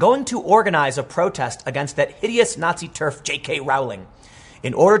 I'm going to organize a protest against that hideous Nazi turf J.K. Rowling.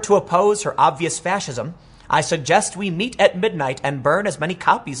 In order to oppose her obvious fascism, I suggest we meet at midnight and burn as many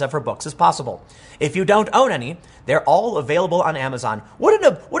copies of her books as possible. If you don't own any, they're all available on Amazon. What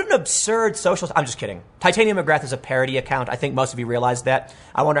an absurd social... I'm just kidding. Titania McGrath is a parody account. I think most of you realize that.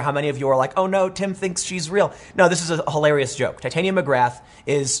 I wonder how many of you are like, oh no, Tim thinks she's real. No, this is a hilarious joke. Titania McGrath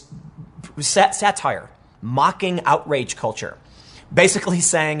is satire, mocking outrage culture. Basically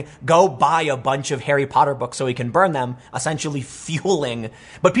saying, go buy a bunch of Harry Potter books so we can burn them, essentially fueling.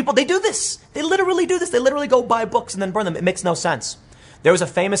 But people, they do this. They literally do this. They literally go buy books and then burn them. It makes no sense. There was a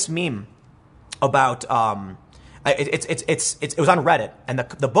famous meme about, it was on Reddit, and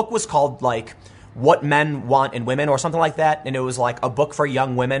the book was called like What Men Want in Women or something like that. And it was like a book for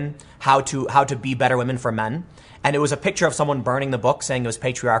young women, how to be better women for men. And it was a picture of someone burning the book saying it was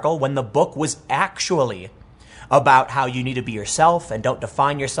patriarchal when the book was actually about how you need to be yourself and don't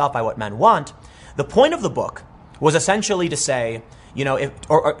define yourself by what men want. The point of the book was essentially to say,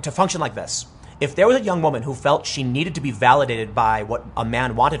 or to function like this. If there was a young woman who felt she needed to be validated by what a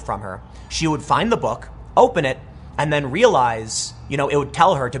man wanted from her, she would find the book, open it, and then realize, it would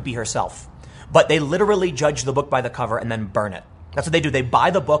tell her to be herself. But they literally judge the book by the cover and then burn it. That's what they do. They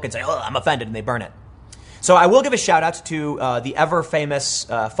buy the book and say, oh, I'm offended, and they burn it. So I will give a shout out to the ever famous,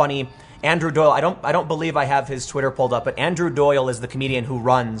 funny Andrew Doyle. I don't believe I have his Twitter pulled up, but Andrew Doyle is the comedian who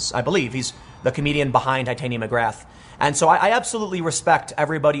runs, I believe he's the comedian behind Titania McGrath. And so I absolutely respect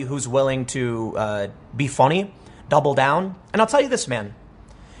everybody who's willing to be funny, double down. And I'll tell you this, man.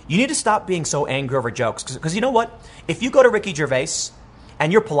 You need to stop being so angry over jokes. Because you know what? If you go to Ricky Gervais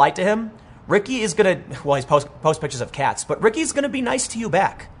and you're polite to him, Ricky is going to, well, he's post pictures of cats, but Ricky's going to be nice to you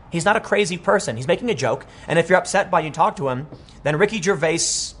back. He's not a crazy person. He's making a joke. And if you're upset by you talk to him, then Ricky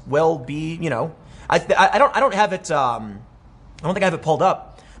Gervais will be, I don't have it, I don't think I have it pulled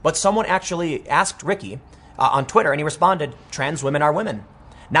up, but someone actually asked Ricky on Twitter and he responded, trans women are women.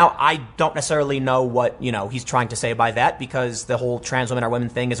 Now, I don't necessarily know what, he's trying to say by that because the whole trans women are women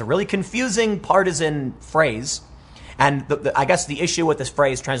thing is a really confusing partisan phrase. And I guess the issue with this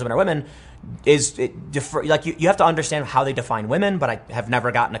phrase, trans women are women, is you have to understand how they define women, but I have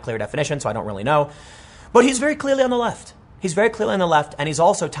never gotten a clear definition, so I don't really know. But he's very clearly on the left. He's very clearly on the left, and he's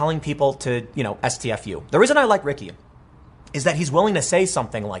also telling people to, STFU. The reason I like Ricky is that he's willing to say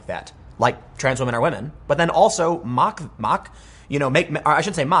something like that, like trans women are women, but then also mock, or I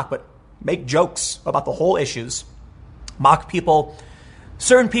shouldn't say mock, but make jokes about the whole issues, mock people,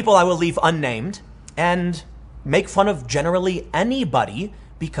 certain people I will leave unnamed, and make fun of generally anybody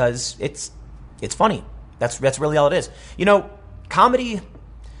because it's funny. That's really all it is. Comedy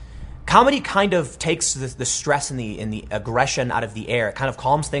kind of takes the stress and the aggression out of the air. It kind of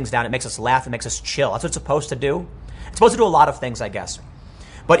calms things down. It makes us laugh. It makes us chill. That's what it's supposed to do. It's supposed to do a lot of things, I guess.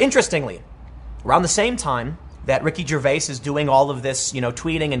 But interestingly, around the same time that Ricky Gervais is doing all of this,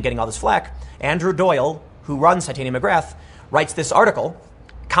 tweeting and getting all this flack, Andrew Doyle, who runs Titania McGrath, writes this article,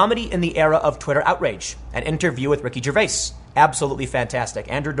 Comedy in the Era of Twitter Outrage, an interview with Ricky Gervais. Absolutely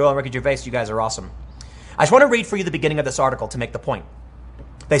fantastic. Andrew Doyle and Ricky Gervais, you guys are awesome. I just want to read for you the beginning of this article to make the point.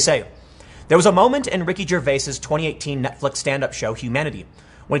 They say, there was a moment in Ricky Gervais's 2018 Netflix stand-up show, Humanity,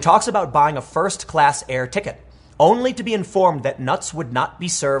 when he talks about buying a first-class air ticket, only to be informed that nuts would not be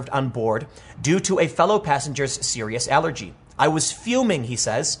served on board due to a fellow passenger's serious allergy. I was fuming, he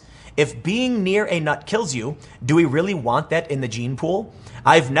says. If being near a nut kills you, do we really want that in the gene pool?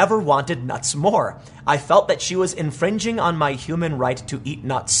 I've never wanted nuts more. I felt that she was infringing on my human right to eat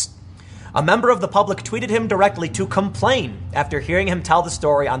nuts. A member of the public tweeted him directly to complain after hearing him tell the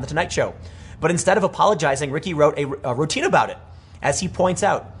story on The Tonight Show. But instead of apologizing, Ricky wrote a routine about it. As he points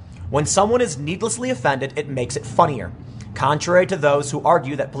out, when someone is needlessly offended, it makes it funnier. Contrary to those who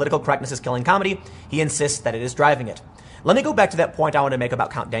argue that political correctness is killing comedy, he insists that it is driving it. Let me go back to that point I want to make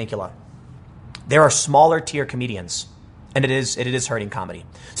about Count Dankula. There are smaller tier comedians, and it is hurting comedy.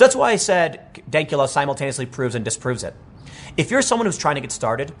 So that's why I said Dankula simultaneously proves and disproves it. If you're someone who's trying to get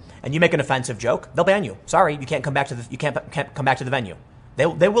started and you make an offensive joke, they'll ban you. Sorry, you can't come back to the venue. They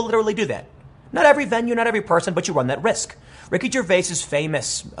will literally do that. Not every venue, not every person, but you run that risk. Ricky Gervais is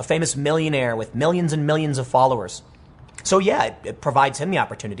famous, a famous millionaire with millions and millions of followers. So yeah, it provides him the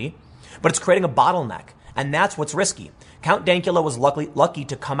opportunity, but it's creating a bottleneck, and that's what's risky. Count Dankula was lucky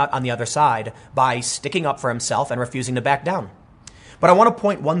to come out on the other side by sticking up for himself and refusing to back down. But I want to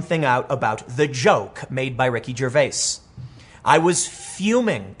point one thing out about the joke made by Ricky Gervais. I was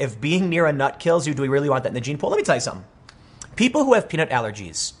fuming. If being near a nut kills you, do we really want that in the gene pool? Let me tell you something. People who have peanut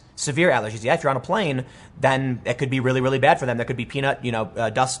allergies, severe allergies, yeah, if you're on a plane, then it could be really, really bad for them. There could be peanut,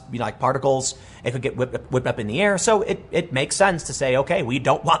 dust, like particles. It could get whipped up in the air. So it makes sense to say, okay, we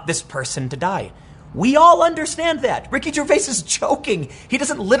don't want this person to die. We all understand that. Ricky Gervais is joking. He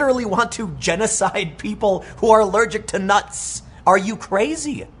doesn't literally want to genocide people who are allergic to nuts. Are you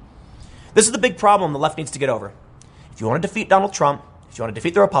crazy? This is the big problem the left needs to get over. If you want to defeat Donald Trump, if you want to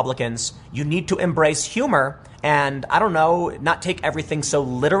defeat the Republicans, you need to embrace humor and, not take everything so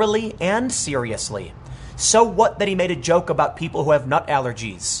literally and seriously. So what that he made a joke about people who have nut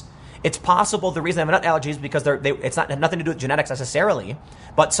allergies? It's possible the reason they have nut allergies is because it's not nothing to do with genetics necessarily,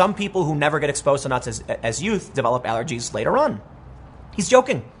 but some people who never get exposed to nuts as youth develop allergies later on. He's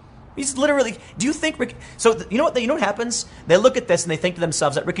joking. He's literally. Do you think Ricky? So you know what happens? They look at this and they think to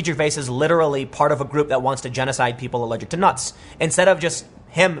themselves that Ricky Gervais is literally part of a group that wants to genocide people allergic to nuts, instead of just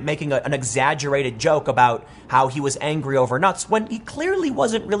him making an exaggerated joke about how he was angry over nuts when he clearly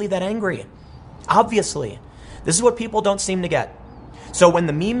wasn't really that angry. Obviously, this is what people don't seem to get. So when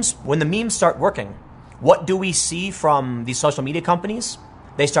the memes start working, what do we see from these social media companies?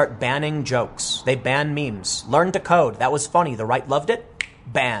 They start banning jokes. They ban memes. Learn to code. That was funny. The right loved it.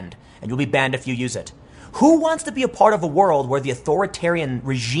 Banned. And you'll be banned if you use it. Who wants to be a part of a world where the authoritarian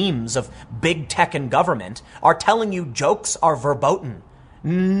regimes of big tech and government are telling you jokes are verboten?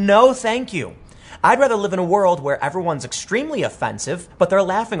 No, thank you. I'd rather live in a world where everyone's extremely offensive, but they're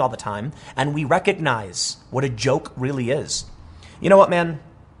laughing all the time, and we recognize what a joke really is. You know what, man?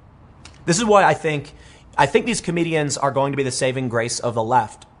 This is why I think these comedians are going to be the saving grace of the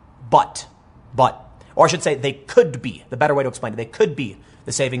left. But, or I should say they could be, the better way to explain it, they could be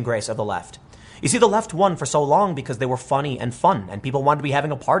the saving grace of the left. You see, the left won for so long because they were funny and fun, and people wanted to be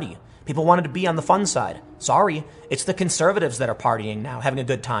having a party. People wanted to be on the fun side. Sorry, it's the conservatives that are partying now, having a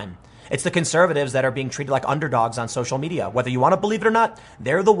good time. It's the conservatives that are being treated like underdogs on social media. Whether you want to believe it or not,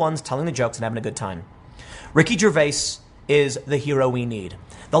 they're the ones telling the jokes and having a good time. Ricky Gervais is the hero we need.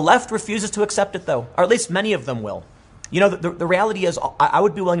 The left refuses to accept it, though, or at least many of them will. You know, the reality is I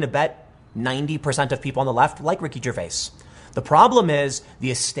would be willing to bet 90% of people on the left like Ricky Gervais. The problem is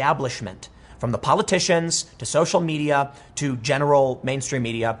the establishment, from the politicians to social media to general mainstream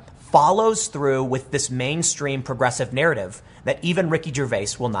media, follows through with this mainstream progressive narrative that even Ricky Gervais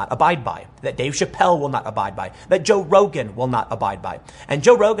will not abide by, that Dave Chappelle will not abide by, that Joe Rogan will not abide by. And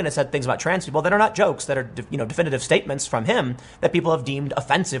Joe Rogan has said things about trans people that are not jokes, that are definitive statements from him that people have deemed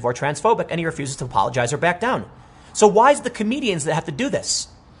offensive or transphobic, and he refuses to apologize or back down. So why is it the comedians that have to do this?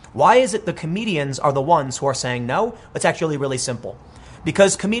 Why is it the comedians are the ones who are saying no? It's actually really simple.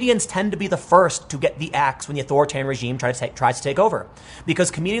 Because comedians tend to be the first to get the axe when the authoritarian regime tries to take over. Because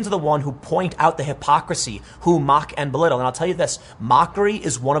comedians are the one who point out the hypocrisy, who mock and belittle. And I'll tell you this, mockery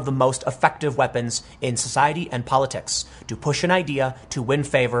is one of the most effective weapons in society and politics. To push an idea, to win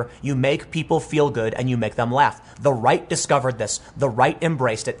favor, you make people feel good and you make them laugh. The right discovered this, the right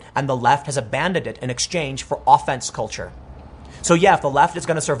embraced it, and the left has abandoned it in exchange for offense culture. So yeah, if the left is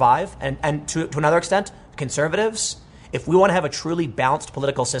going to survive, and to another extent, conservatives, if we want to have a truly balanced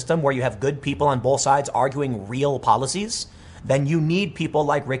political system where you have good people on both sides arguing real policies, then you need people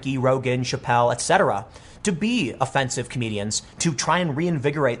like Ricky, Rogan, Chappelle, etc., to be offensive comedians, to try and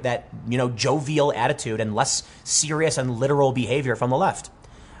reinvigorate that, jovial attitude and less serious and literal behavior from the left.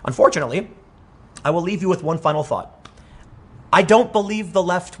 Unfortunately, I will leave you with one final thought. I don't believe the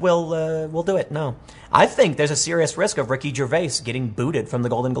left will do it. No. I think there's a serious risk of Ricky Gervais getting booted from the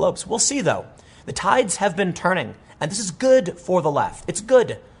Golden Globes. We'll see, though. The tides have been turning, and this is good for the left. It's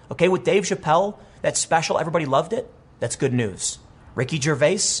good. Okay, with Dave Chappelle, that special, everybody loved it. That's good news. Ricky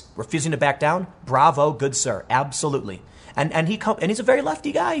Gervais refusing to back down. Bravo, good sir. Absolutely. And he's a very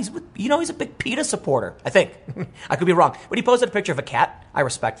lefty guy. He's a big PETA supporter, I think. I could be wrong. But he posted a picture of a cat. I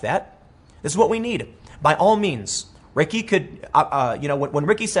respect that. This is what we need. By all means, Ricky could, when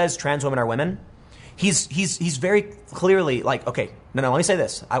Ricky says trans women are women, he's very clearly like, okay, no, let me say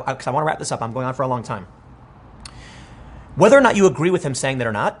this, because I want to wrap this up. I'm going on for a long time. Whether or not you agree with him saying that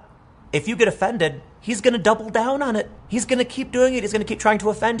or not, if you get offended, he's going to double down on it. He's going to keep doing it. He's going to keep trying to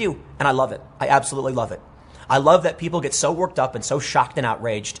offend you. And I love it. I absolutely love it. I love that people get so worked up and so shocked and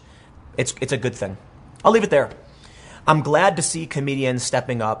outraged. It's a good thing. I'll leave it there. I'm glad to see comedians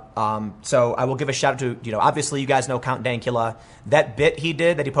stepping up. So I will give a shout out to, obviously you guys know Count Dankula. That bit he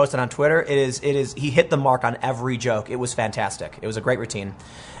did that he posted on Twitter, he hit the mark on every joke. It was fantastic. It was a great routine.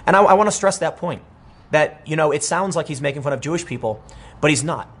 And I want to stress that point that, it sounds like he's making fun of Jewish people, but he's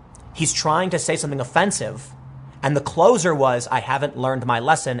not. He's trying to say something offensive. And the closer was, I haven't learned my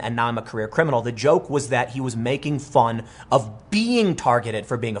lesson and now I'm a career criminal. The joke was that he was making fun of being targeted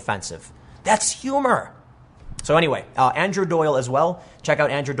for being offensive. That's humor. So anyway, Andrew Doyle as well. Check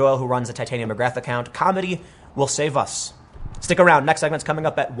out Andrew Doyle, who runs the Titanium McGrath account. Comedy will save us. Stick around. Next segment's coming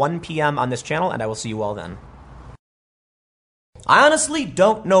up at 1 p.m. on this channel, and I will see you all then. I honestly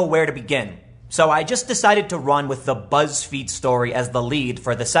don't know where to begin. So I just decided to run with the BuzzFeed story as the lead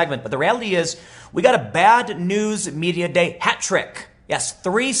for the segment. But the reality is, we got a bad news media day hat trick. Yes,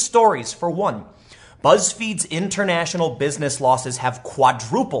 3 stories for one. BuzzFeed's international business losses have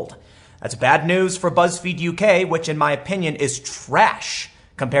quadrupled. That's bad news for BuzzFeed UK, which in my opinion is trash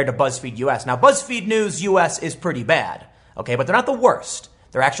compared to BuzzFeed US. Now, BuzzFeed News US is pretty bad, okay, but they're not the worst.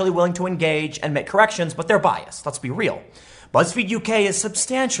 They're actually willing to engage and make corrections, but they're biased. Let's be real. BuzzFeed UK is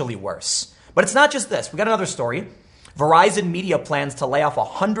substantially worse. But it's not just this. We got another story. Verizon Media plans to lay off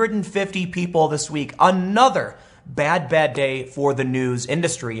 150 people this week. Another bad day for the news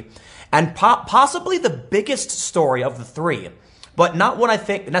industry. And possibly the biggest story of the 3. But not one I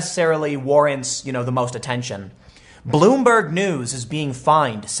think necessarily warrants, the most attention. Bloomberg News is being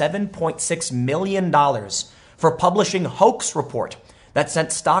fined $7.6 million for publishing hoax report that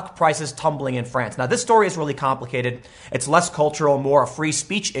sent stock prices tumbling in France. Now, this story is really complicated. It's less cultural, more a free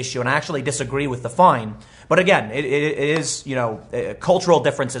speech issue, and I actually disagree with the fine. But again, it is, cultural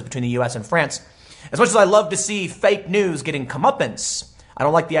differences between the U.S. and France. As much as I love to see fake news getting comeuppance, I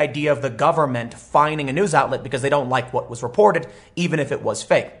don't like the idea of the government fining a news outlet because they don't like what was reported, even if it was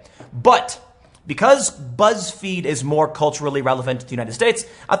fake. But because BuzzFeed is more culturally relevant to the United States,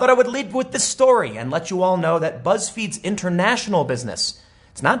 I thought I would lead with this story and let you all know that BuzzFeed's international business,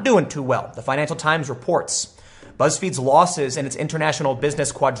 it's not doing too well. The Financial Times reports BuzzFeed's losses in its international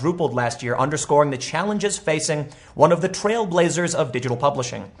business quadrupled last year, underscoring the challenges facing one of the trailblazers of digital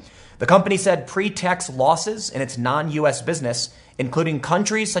publishing. The company said pre-tax losses in its non-U.S. business, including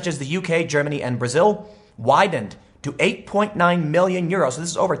countries such as the UK, Germany, and Brazil, widened to 8.9 million euros. So this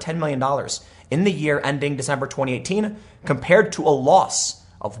is over $10 million in the year ending December 2018, compared to a loss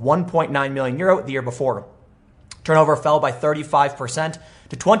of 1.9 million euro the year before. Turnover fell by 35%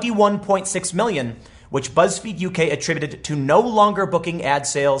 to 21.6 million, which BuzzFeed UK attributed to no longer booking ad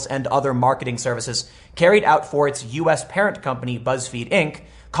sales and other marketing services carried out for its U.S. parent company, BuzzFeed Inc.,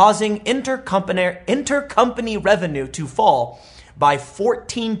 causing intercompany revenue to fall by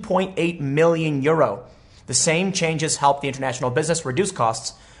 14.8 million euro. The same changes helped the international business reduce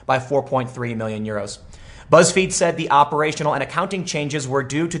costs by 4.3 million euros. BuzzFeed said the operational and accounting changes were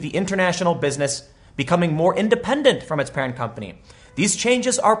due to the international business becoming more independent from its parent company. These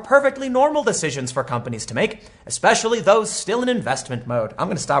changes are perfectly normal decisions for companies to make, especially those still in investment mode. I'm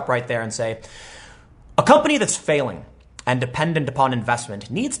going to stop right there and say, a company that's failing and dependent upon investment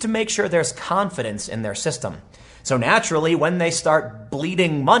needs to make sure there's confidence in their system. So naturally, when they start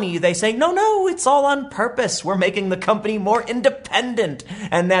bleeding money, they say, no, it's all on purpose. We're making the company more independent.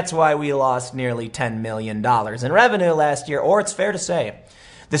 And that's why we lost nearly $10 million in revenue last year. Or it's fair to say,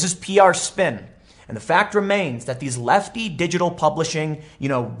 this is PR spin. And the fact remains that these lefty digital publishing,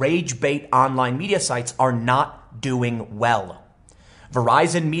 rage bait online media sites are not doing well.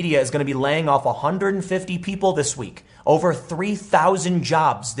 Verizon Media is going to be laying off 150 people this week. Over 3,000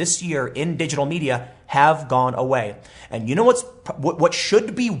 jobs this year in digital media have gone away. And you know what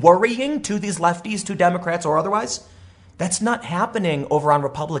should be worrying to these lefties, to Democrats or otherwise? That's not happening over on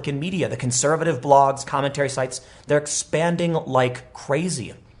Republican media. The conservative blogs, commentary sites, they're expanding like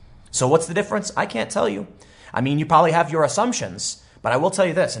crazy. So what's the difference? I can't tell you. I mean, you probably have your assumptions, but I will tell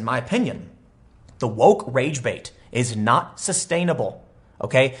you this, in my opinion, the woke rage bait is not sustainable.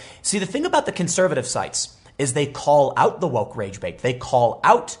 Okay? See, the thing about the conservative sites is they call out the woke rage bait. They call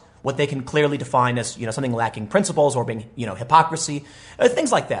out what they can clearly define as, something lacking principles or being, hypocrisy,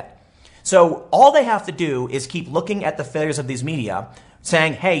 things like that. So all they have to do is keep looking at the failures of these media,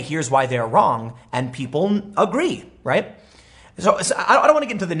 saying, hey, here's why they're wrong, and people agree, right? So I don't want to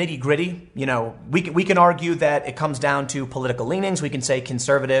get into the nitty gritty. We can argue that it comes down to political leanings. We can say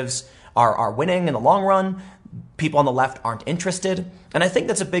conservatives are winning in the long run. People on the left aren't interested. And I think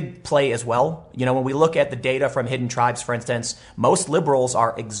that's a big play as well. When we look at the data from Hidden Tribes, for instance, most liberals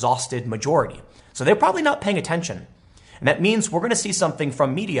are exhausted majority. So they're probably not paying attention. And that means we're going to see something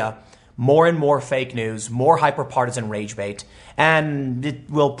from media, more and more fake news, more hyper-partisan rage bait, and it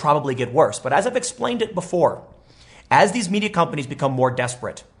will probably get worse. But as I've explained it before, as these media companies become more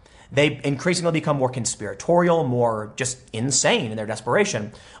desperate, they increasingly become more conspiratorial, more just insane in their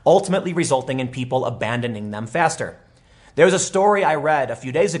desperation, ultimately resulting in people abandoning them faster. There was a story I read a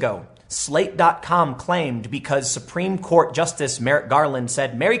few days ago. Slate.com claimed because Supreme Court Justice Merrick Garland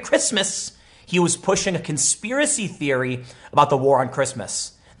said, "Merry Christmas," he was pushing a conspiracy theory about the war on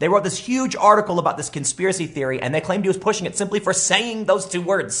Christmas. They wrote this huge article about this conspiracy theory, and they claimed he was pushing it simply for saying those two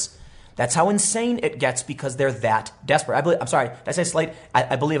words. That's how insane it gets because they're that desperate. I'm sorry, did I say Slate?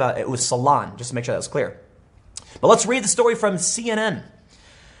 I believe it was Salon, just to make sure that was clear. But let's read the story from CNN.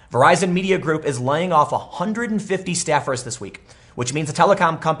 Verizon Media Group is laying off 150 staffers this week, which means the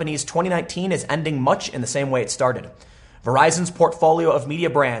telecom company's 2019 is ending much in the same way it started. Verizon's portfolio of media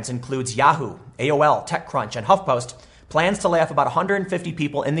brands includes Yahoo, AOL, TechCrunch, and HuffPost, plans to lay off about 150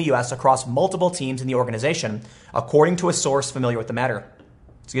 people in the U.S. across multiple teams in the organization, according to a source familiar with the matter.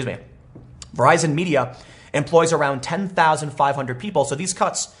 Excuse me. Verizon Media employs around 10,500 people, so these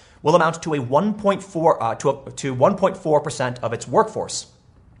cuts will amount to 1.4% of its workforce.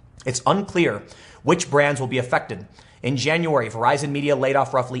 It's unclear which brands will be affected. In January, Verizon Media laid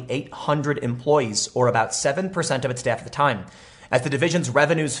off roughly 800 employees, or about 7% of its staff at the time, as the division's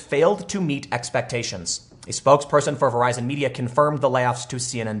revenues failed to meet expectations. A spokesperson for Verizon Media confirmed the layoffs to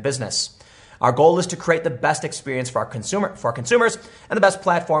CNN Business. Our goal is to create the best experience for our consumers and the best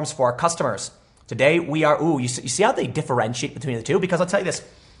platforms for our customers. Today, we are, you see how they differentiate between the two? Because I'll tell you this,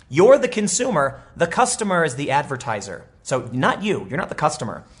 you're the consumer, the customer is the advertiser. So not you, you're not the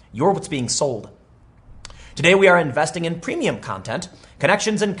customer. You're what's being sold. Today, we are investing in premium content,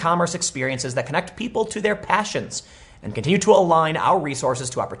 connections, and commerce experiences that connect people to their passions and continue to align our resources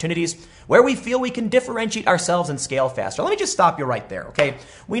to opportunities where we feel we can differentiate ourselves and scale faster. Let me just stop you right there, okay?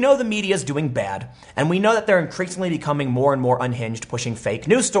 We know the media is doing bad, and we know that they're increasingly becoming more and more unhinged, pushing fake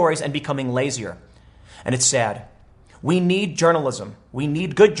news stories and becoming lazier. And it's sad. We need journalism. We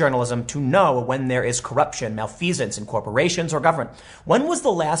need good journalism to know when there is corruption, malfeasance in corporations or government. When was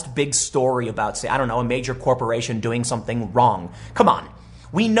the last big story about, say, a major corporation doing something wrong? Come on.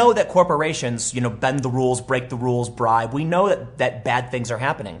 We know that corporations, bend the rules, break the rules, bribe. We know that bad things are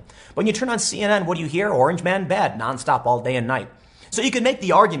happening. But when you turn on CNN, what do you hear? Orange man bad, nonstop all day and night. So you can make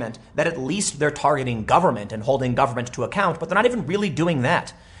the argument that at least they're targeting government and holding government to account, but they're not even really doing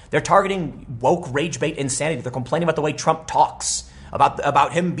that. They're targeting woke rage bait insanity. They're complaining about the way Trump talks,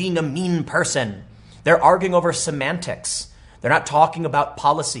 about him being a mean person. They're arguing over semantics. They're not talking about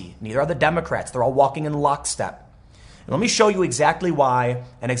policy. Neither are the Democrats. They're all walking in lockstep. And let me show you exactly why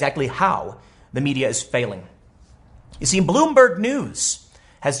and exactly how the media is failing. You see, Bloomberg News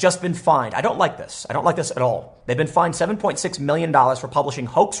has just been fined. I don't like this. I don't like this at all. They've been fined $7.6 million for publishing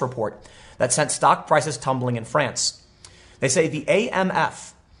hoax report that sent stock prices tumbling in France. They say the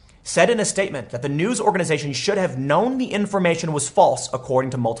AMF said in a statement that the news organization should have known the information was false, according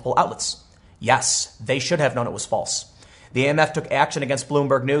to multiple outlets. Yes, they should have known it was false. The AMF took action against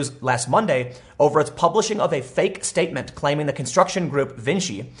Bloomberg News last Monday over its publishing of a fake statement claiming the construction group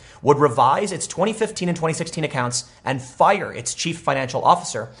Vinci would revise its 2015 and 2016 accounts and fire its chief financial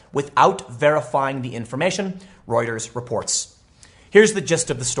officer without verifying the information, Reuters reports. Here's the gist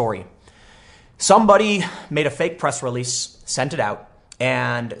of the story. Somebody made a fake press release, sent it out,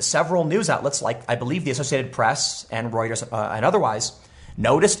 and several news outlets, like I believe the Associated Press and Reuters and otherwise,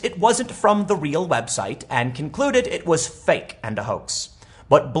 noticed it wasn't from the real website and concluded it was fake and a hoax.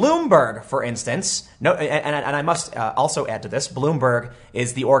 But Bloomberg, for instance, and I must also add to this, Bloomberg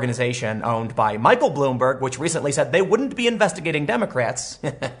is the organization owned by Michael Bloomberg, which recently said they wouldn't be investigating Democrats.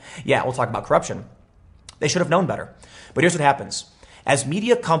 Yeah, we'll talk about corruption. They should have known better. But here's what happens. As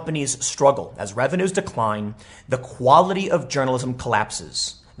media companies struggle, as revenues decline, the quality of journalism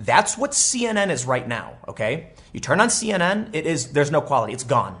collapses. That's what CNN is right now, okay? You turn on CNN, there's no quality. It's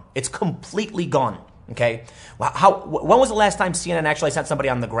gone. It's completely gone, okay? When was the last time CNN actually sent somebody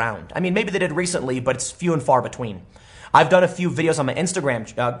on the ground? I mean, maybe they did recently, but it's few and far between. I've done a few videos on my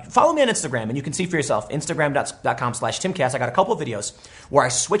Instagram. Follow me on Instagram, and you can see for yourself, instagram.com/timcast. I got a couple of videos where I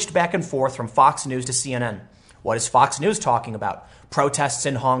switched back and forth from Fox News to CNN. What is Fox News talking about? Protests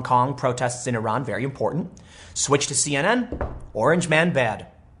in Hong Kong, protests in Iran, very important. Switch to CNN, Orange Man bad.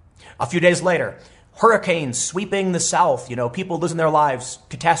 A few days later, hurricanes sweeping the south, people losing their lives,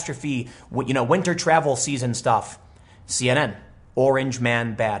 catastrophe, winter travel season stuff. CNN, Orange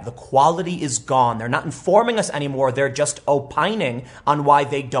Man bad. The quality is gone. They're not informing us anymore. They're just opining on why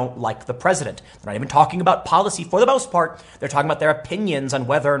they don't like the president. They're not even talking about policy for the most part. They're talking about their opinions on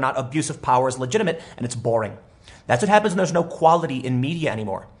whether or not abuse of power is legitimate, and it's boring. That's what happens when there's no quality in media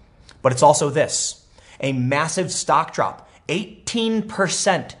anymore. But it's also this, a massive stock drop,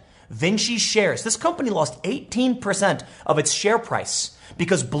 18%. Vinci shares, this company lost 18% of its share price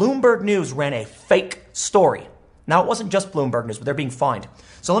because Bloomberg News ran a fake story. Now, it wasn't just Bloomberg News, but they're being fined.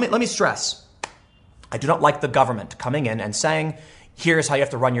 So let me stress, I do not like the government coming in and saying, here's how you have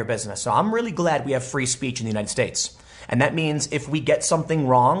to run your business. So I'm really glad we have free speech in the United States. And that means if we get something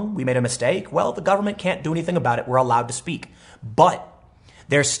wrong, we made a mistake, well, the government can't do anything about it. We're allowed to speak. But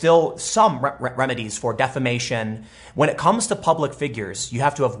there's still some remedies for defamation. When it comes to public figures, you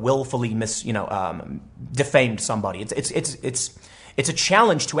have to have willfully defamed somebody. It's a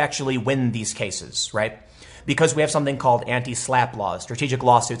challenge to actually win these cases, right? Because we have something called anti-SLAPP laws, strategic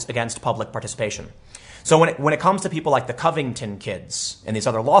lawsuits against public participation. So when it comes to people like the Covington kids and these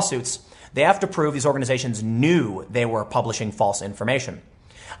other lawsuits, they have to prove these organizations knew they were publishing false information.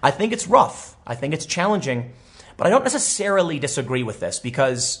 I think it's rough. I think it's challenging. But I don't necessarily disagree with this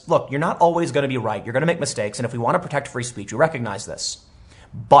because, look, you're not always going to be right. You're going to make mistakes. And if we want to protect free speech, we recognize this.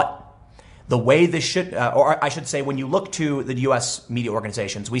 But the way this should, or I should say, when you look to the U.S. media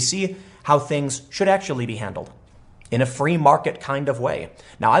organizations, we see how things should actually be handled in a free market kind of way.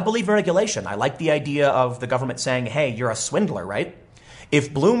 Now, I believe in regulation. I like the idea of the government saying, hey, you're a swindler, right?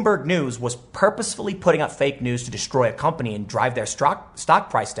 If Bloomberg News was purposefully putting out fake news to destroy a company and drive their stock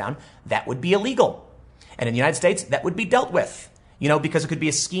price down, that would be illegal. And in the United States, that would be dealt with, because it could be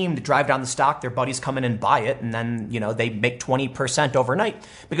a scheme to drive down the stock. Their buddies come in and buy it. And then, they make 20% overnight.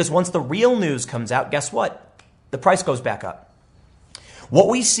 Because once the real news comes out, guess what? The price goes back up. What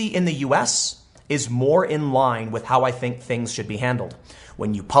we see in the U.S. is more in line with how I think things should be handled.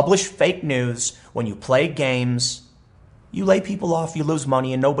 When you publish fake news, when you play games, you lay people off, you lose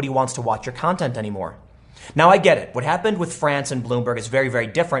money, and nobody wants to watch your content anymore. Now, I get it. What happened with France and Bloomberg is very, very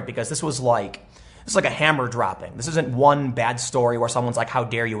different because this was like a hammer dropping. This isn't one bad story where someone's like, how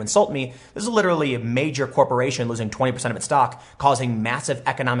dare you insult me? This is literally a major corporation losing 20% of its stock, causing massive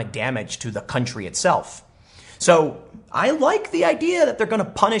economic damage to the country itself. So I like the idea that they're going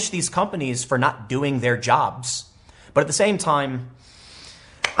to punish these companies for not doing their jobs. But at the same time,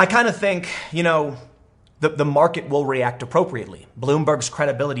 I kind of think, the market will react appropriately. Bloomberg's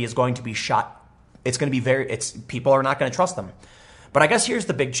credibility is going to be shot. It's going to be people are not going to trust them. But I guess here's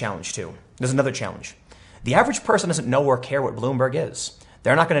the big challenge too. There's another challenge. The average person doesn't know or care what Bloomberg is.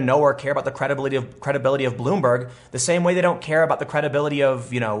 They're not going to know or care about the credibility of Bloomberg the same way they don't care about the credibility of,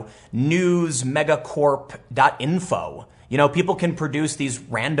 newsmegacorp.info. People can produce these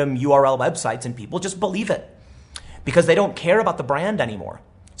random URL websites and people just believe it because they don't care about the brand anymore.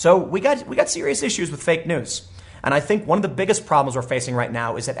 So we got serious issues with fake news. And I think one of the biggest problems we're facing right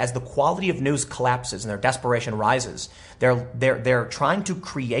now is that as the quality of news collapses and their desperation rises, they're trying to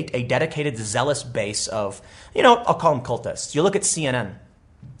create a dedicated, zealous base of, I'll call them cultists. You look at CNN.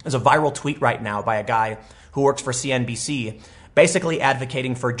 There's a viral tweet right now by a guy who works for CNBC, basically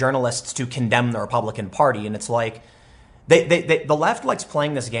advocating for journalists to condemn the Republican Party. And it's like, the left likes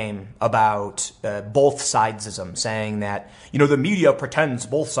playing this game about both sidesism, saying that, the media pretends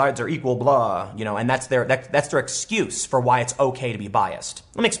both sides are equal, blah, and that's their excuse for why it's okay to be biased.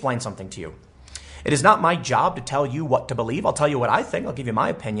 Let me explain something to you. It is not my job to tell you what to believe. I'll tell you what I think. I'll give you my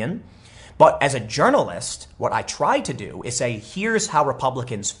opinion. But as a journalist, what I try to do is say, here's how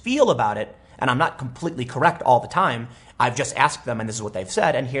Republicans feel about it. And I'm not completely correct all the time. I've just asked them, and this is what they've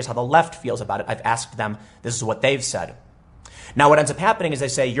said. And here's how the left feels about it. I've asked them, this is what they've said. Now, what ends up happening is they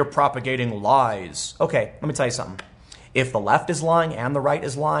say, you're propagating lies. Okay, let me tell you something. If the left is lying and the right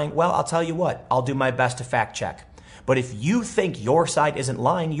is lying, well, I'll tell you what. I'll do my best to fact check. But if you think your side isn't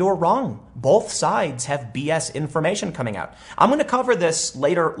lying, you're wrong. Both sides have BS information coming out. I'm going to cover this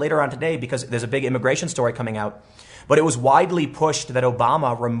later on today because there's a big immigration story coming out. But it was widely pushed that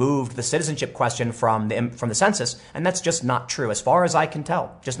Obama removed the citizenship question from the census, and that's just not true, as far as I can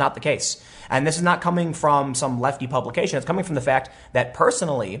tell. Just not the case. And this is not coming from some lefty publication. It's coming from the fact that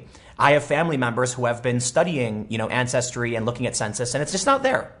personally, I have family members who have been studying, ancestry and looking at census, and it's just not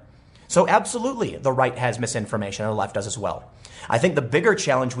there. So absolutely, the right has misinformation, and the left does as well. I think the bigger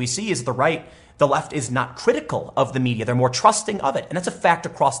challenge we see is the left is not critical of the media. They're more trusting of it, and that's a fact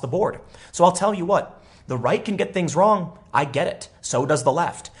across the board. So I'll tell you what. The right can get things wrong. I get it. So does the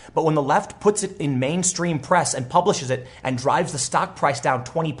left. But when the left puts it in mainstream press and publishes it and drives the stock price down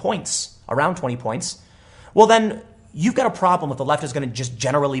 20 points, around 20 points, well, then you've got a problem if the left is going to just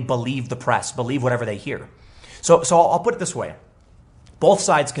generally believe the press, believe whatever they hear. So I'll put it this way. Both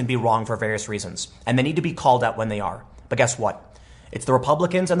sides can be wrong for various reasons, and they need to be called out when they are. But guess what? It's the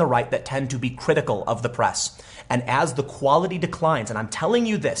Republicans and the right that tend to be critical of the press. And as the quality declines, and I'm telling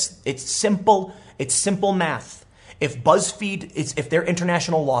you this, it's simple math. If BuzzFeed, if their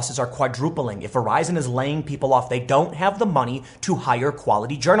international losses are quadrupling, if Verizon is laying people off, they don't have the money to hire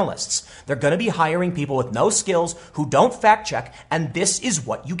quality journalists. They're going to be hiring people with no skills who don't fact check, and this is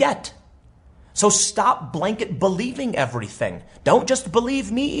what you get. So stop blanket believing everything. Don't just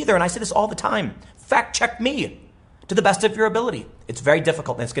believe me either. And I say this all the time. Fact check me to the best of your ability. It's very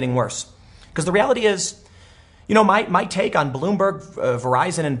difficult and it's getting worse. Because the reality is, my take on Bloomberg,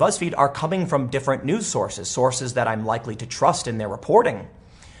 Verizon, and BuzzFeed are coming from different news sources that I'm likely to trust in their reporting.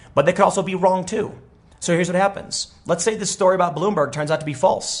 But they could also be wrong too. So here's what happens. Let's say this story about Bloomberg turns out to be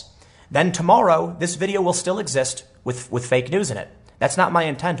false. Then tomorrow, this video will still exist with fake news in it. That's not my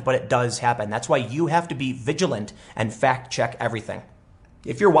intent, but it does happen. That's why you have to be vigilant and fact check everything.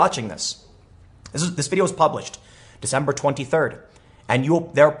 If you're watching this video was published December 23rd. And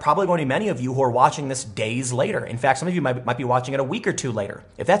there are probably going to be many of you who are watching this days later. In fact, some of you might be watching it a week or two later.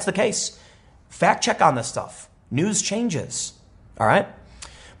 If that's the case, fact check on this stuff. News changes. All right?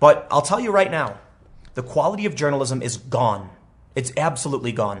 But I'll tell you right now, the quality of journalism is gone. It's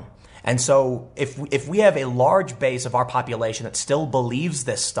absolutely gone. And so if we have a large base of our population that still believes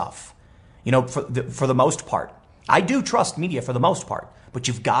this stuff, for the most part, I do trust media for the most part, but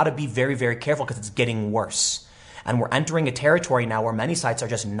you've got to be very, very careful because it's getting worse. And we're entering a territory now where many sites are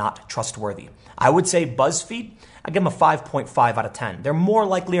just not trustworthy. I would say BuzzFeed, I give them a 5.5 out of 10. They're more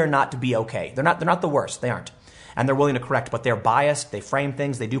likely or not to be okay. They're not the worst. They aren't. And they're willing to correct, but they're biased. They frame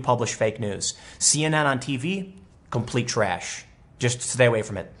things. They do publish fake news. CNN on TV, complete trash. Just stay away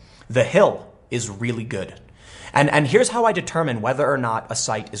from it. The Hill is really good. And here's how I determine whether or not a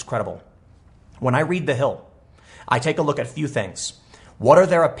site is credible. When I read The Hill, I take a look at a few things. What are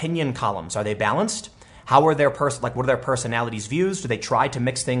their opinion columns? Are they balanced? How are what are their personalities' views? Do they try to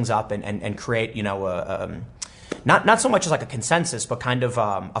mix things up and create, not so much as like a consensus, but kind of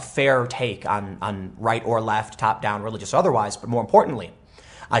a fair take on right or left, top down, religious or otherwise. But more importantly,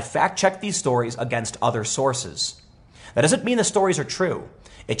 I fact check these stories against other sources. That doesn't mean the stories are true.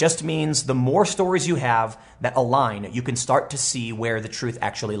 It just means the more stories you have that align, you can start to see where the truth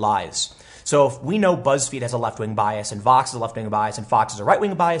actually lies. So if we know BuzzFeed has a left-wing bias and Vox has a left-wing bias and Fox has a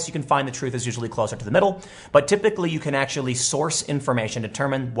right-wing bias, you can find the truth is usually closer to the middle. But typically you can actually source information,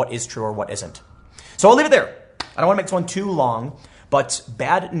 determine what is true or what isn't. So I'll leave it there. I don't want to make this one too long, but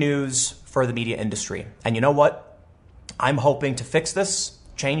bad news for the media industry. And you know what? I'm hoping to fix this,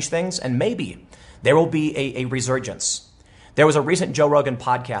 change things, and maybe there will be a resurgence. There was a recent Joe Rogan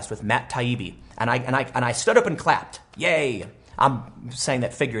podcast with Matt Taibbi, and I stood up and clapped. Yay! I'm saying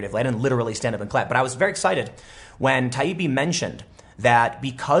that figuratively. I didn't literally stand up and clap, but I was very excited when Taibbi mentioned that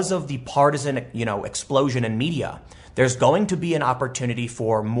because of the partisan, explosion in media, there's going to be an opportunity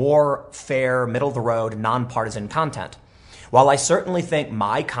for more fair, middle-of-the-road, nonpartisan content. While I certainly think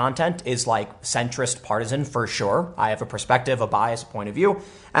my content is like centrist partisan for sure, I have a perspective, a bias, a point of view,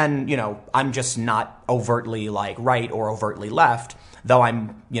 and, I'm just not overtly like right or overtly left, though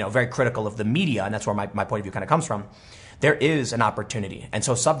I'm, very critical of the media, and that's where my point of view kind of comes from. There is an opportunity. And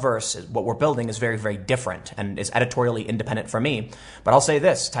so Subverse, what we're building, is very, very different and is editorially independent from me. But I'll say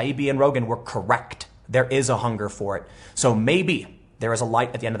this, Taibbi and Rogan were correct. There is a hunger for it. So maybe there is a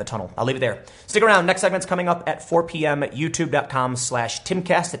light at the end of the tunnel. I'll leave it there. Stick around. Next segment's coming up at 4 p.m. at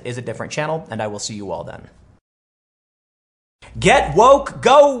youtube.com/Timcast. It is a different channel, and I will see you all then. Get woke,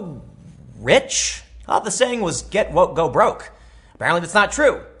 go rich? I thought the saying was get woke, go broke. Apparently that's not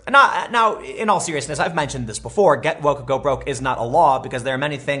true. Now, in all seriousness, I've mentioned this before. Get woke, go broke is not a law because there are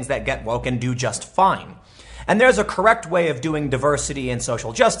many things that get woke and do just fine. And there's a correct way of doing diversity and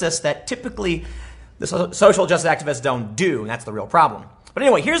social justice that typically the social justice activists don't do, and that's the real problem. But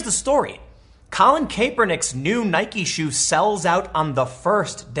anyway, here's the story. Colin Kaepernick's new Nike shoe sells out on the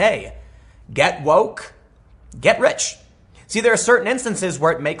first day. Get woke, get rich. See, there are certain instances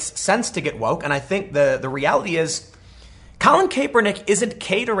where it makes sense to get woke, and I think the reality is Colin Kaepernick isn't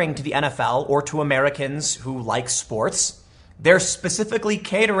catering to the NFL or to Americans who like sports. They're specifically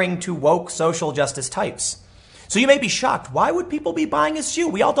catering to woke social justice types. So you may be shocked. Why would people be buying his shoe?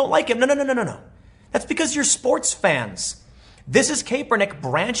 We all don't like him. No. That's because you're sports fans. This is Kaepernick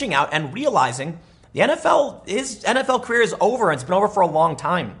branching out and realizing his NFL career is over, and it's been over for a long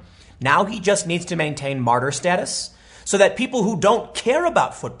time. Now he just needs to maintain martyr status so that people who don't care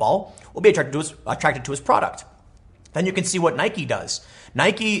about football will be attracted to his product. Then you can see what Nike does.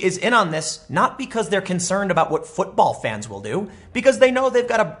 Nike is in on this not because they're concerned about what football fans will do, because they know they've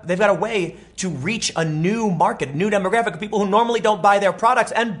got a way to reach a new market, a new demographic of people who normally don't buy their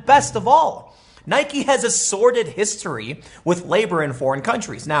products. And best of all, Nike has a sordid history with labor in foreign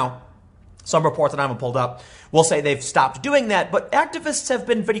countries. Now, some reports that I haven't pulled up will say they've stopped doing that, but activists have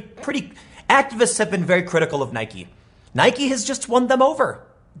been very critical of Nike. Nike has just won them over.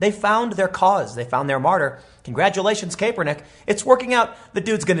 They found their cause. They found their martyr. Congratulations, Kaepernick. It's working out. The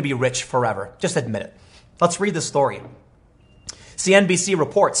dude's going to be rich forever. Just admit it. Let's read the story. CNBC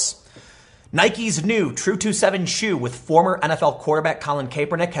reports, Nike's new True 27 shoe with former NFL quarterback Colin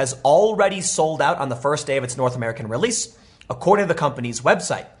Kaepernick has already sold out on the first day of its North American release, according to the company's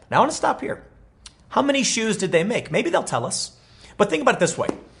website. Now, I want to stop here. How many shoes did they make? Maybe they'll tell us. But think about it this way.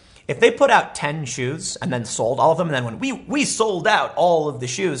 If they put out 10 shoes and then sold all of them, and then when we sold out all of the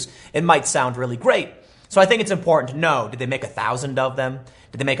shoes, it might sound really great. So I think it's important to know, did they make 1,000 of them?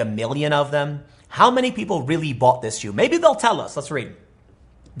 Did they make 1,000,000 of them? How many people really bought this shoe? Maybe they'll tell us. Let's read.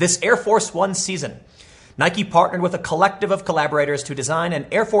 This Air Force One season, Nike partnered with a collective of collaborators to design an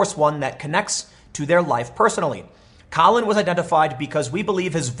Air Force One that connects to their life personally. Colin was identified because we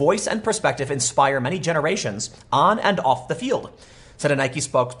believe his voice and perspective inspire many generations on and off the field, said a Nike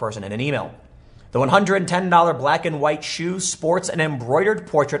spokesperson in an email. The $110 black and white shoe sports an embroidered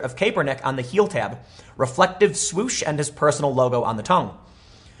portrait of Kaepernick on the heel tab, reflective swoosh, and his personal logo on the tongue.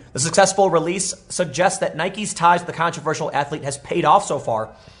 The successful release suggests that Nike's ties to the controversial athlete has paid off so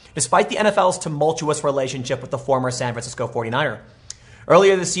far, despite the NFL's tumultuous relationship with the former San Francisco 49er.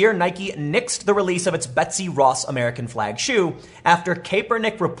 Earlier this year, Nike nixed the release of its Betsy Ross American flag shoe after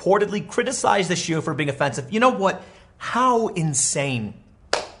Kaepernick reportedly criticized the shoe for being offensive. You know what? How insane.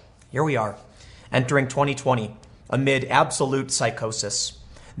 Here we are, entering 2020 amid absolute psychosis.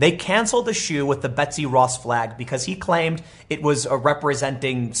 They canceled the shoe with the Betsy Ross flag because he claimed it was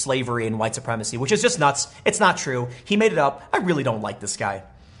representing slavery and white supremacy, which is just nuts. It's not true. He made it up. I really don't like this guy.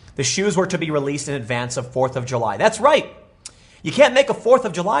 The shoes were to be released in advance of 4th of July. That's right. You can't make a 4th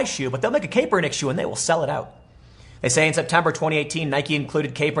of July shoe, but they'll make a Kaepernick shoe and they will sell it out. They say in September 2018, Nike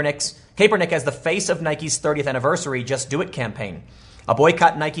included Kaepernick as the face of Nike's 30th anniversary Just Do It campaign. A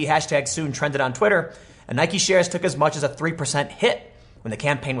boycott Nike hashtag soon trended on Twitter, and Nike shares took as much as a 3% hit when the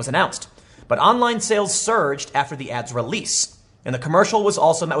campaign was announced. But online sales surged after the ad's release. And the commercial was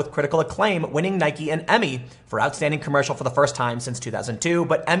also met with critical acclaim, winning Nike an Emmy for Outstanding Commercial for the first time since 2002.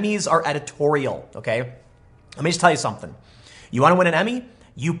 But Emmys are editorial, okay? Let me just tell you something. You want to win an Emmy?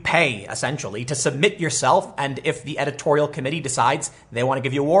 You pay, essentially, to submit yourself, and if the editorial committee decides they want to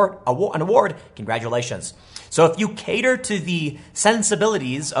give you an award, congratulations. So if you cater to the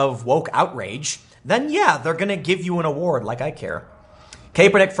sensibilities of woke outrage, then yeah, they're going to give you an award, like I care.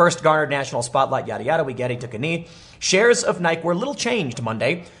 Kaepernick first garnered national spotlight, yada yada, we get it, took a knee. Shares of Nike were a little changed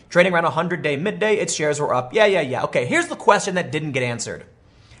Monday. Trading around 100-day midday, its shares were up. Yeah. Okay, here's the question that didn't get answered.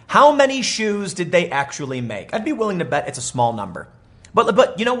 How many shoes did they actually make? I'd be willing to bet it's a small number.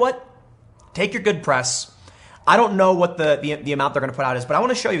 But you know what? Take your good press. I don't know what the amount they're going to put out is, but I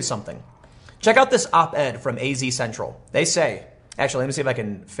want to show you something. Check out this op-ed from AZ Central. They say, actually, let me see if I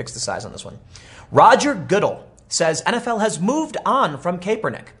can fix the size on this one. Roger Goodell says NFL has moved on from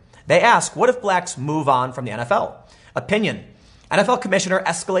Kaepernick. They ask, what if blacks move on from the NFL? Opinion. NFL commissioner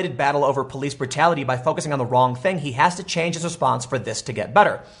escalated battle over police brutality by focusing on the wrong thing. He has to change his response for this to get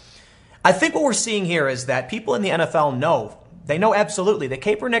better. I think what we're seeing here is that people in the NFL know, they know absolutely that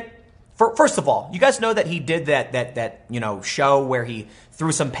Kaepernick, first of all, you guys know that he did that show where he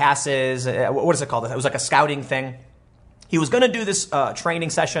threw some passes. What is it called? It was like a scouting thing. He was going to do this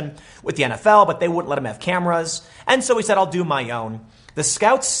training session with the NFL, but they wouldn't let him have cameras. And so he said, I'll do my own. The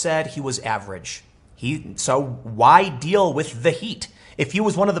scouts said he was average. So why deal with the heat? If he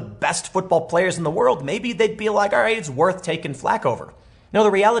was one of the best football players in the world, maybe they'd be like, all right, it's worth taking flack over. No, the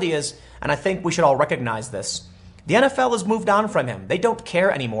reality is, and I think we should all recognize this, The NFL has moved on from him. They don't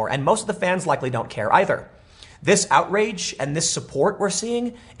care anymore, and most of the fans likely don't care either. This outrage and this support we're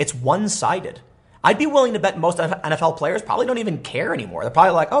seeing, it's one-sided. I'd be willing to bet most NFL players probably don't even care anymore. They're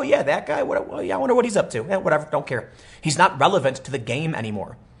probably like, oh yeah, that guy, I wonder what he's up to. Whatever, don't care. He's not relevant to the game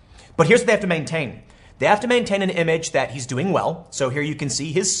anymore. But here's what they have to maintain. They have to maintain an image that he's doing well. So here you can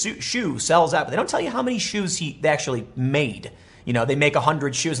see his shoe sells out. But they don't tell you how many shoes they actually made. You know, they make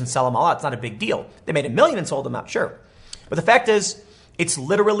 100 shoes and sell them all out. It's not a big deal. They made 1 million and sold them out, sure. But the fact is, it's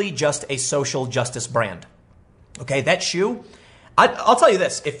literally just a social justice brand. Okay, that shoe, I'll tell you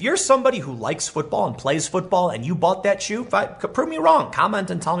this. If you're somebody who likes football and plays football and you bought that shoe, prove me wrong. Comment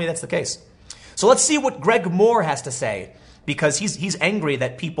and tell me that's the case. So let's see what Greg Moore has to say, because he's angry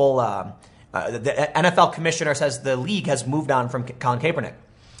that people, the NFL commissioner says the league has moved on from Colin Kaepernick.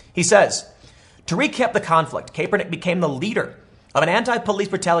 He says, to recap the conflict, Kaepernick became the leader of an anti-police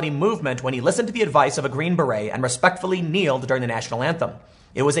brutality movement when he listened to the advice of a Green Beret and respectfully kneeled during the national anthem.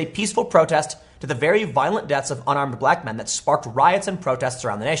 It was a peaceful protest to the very violent deaths of unarmed black men that sparked riots and protests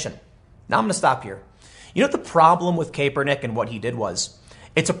around the nation. Now I'm going to stop here. You know what the problem with Kaepernick and what he did was?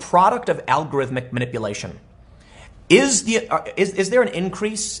 It's a product of algorithmic manipulation. Is there an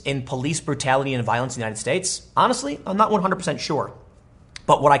increase in police brutality and violence in the United States? Honestly, I'm not 100% sure.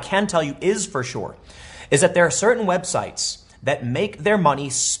 But what I can tell you is for sure is that there are certain websites that make their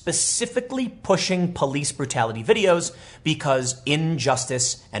money specifically pushing police brutality videos because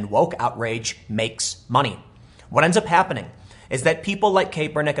injustice and woke outrage makes money. What ends up happening is that people like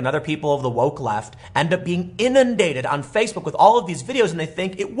Kaepernick and other people of the woke left end up being inundated on Facebook with all of these videos, and they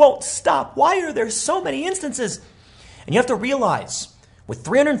think it won't stop. Why are there so many instances? And you have to realize, with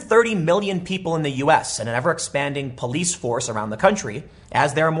 330 million people in the U.S. and an ever-expanding police force around the country,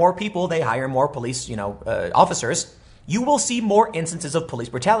 as there are more people, they hire more police, officers. You will see more instances of police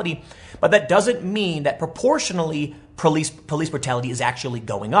brutality, but that doesn't mean that proportionally police brutality is actually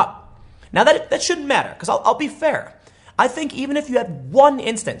going up. Now that shouldn't matter, because I'll be fair. I think even if you had one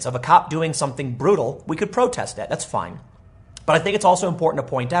instance of a cop doing something brutal, we could protest that. That's fine. But I think it's also important to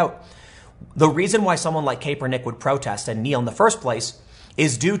point out the reason why someone like Kaepernick would protest and kneel in the first place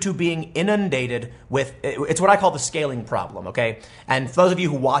is due to being inundated with, it's what I call the scaling problem, okay? And for those of you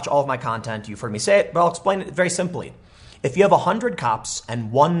who watch all of my content, you've heard me say it, but I'll explain it very simply. If you have 100 cops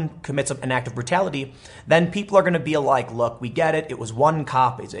and one commits an act of brutality, then people are going to be like, look, we get it. It was one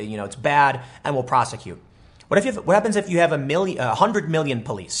cop. It's bad, and we'll prosecute. What happens if you have 100 million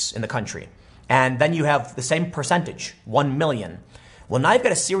police in the country, and then you have the same percentage, 1 million? Well, now you've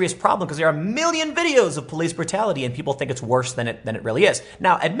got a serious problem because there are 1 million videos of police brutality, and people think it's worse than it really is.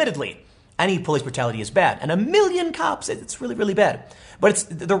 Now, admittedly, any police brutality is bad, and 1 million cops, it's really, really bad. But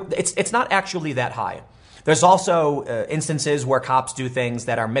it's not actually that high. There's also instances where cops do things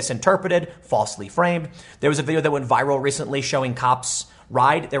that are misinterpreted, falsely framed. There was a video that went viral recently showing cops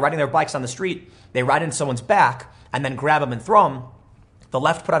they're riding their bikes on the street, they ride into someone's back and then grab them and throw them. The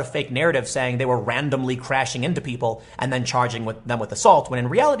left put out a fake narrative saying they were randomly crashing into people and then charging them with assault, when in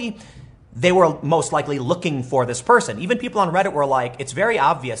reality, they were most likely looking for this person. Even people on Reddit were like, it's very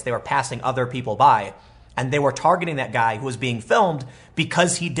obvious they were passing other people by, and they were targeting that guy who was being filmed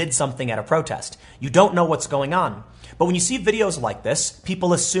because he did something at a protest. You don't know what's going on. But when you see videos like this,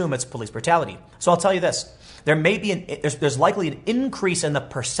 people assume it's police brutality. So I'll tell you this. There may be there's likely an increase in the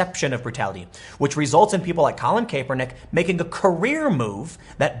perception of brutality, which results in people like Colin Kaepernick making a career move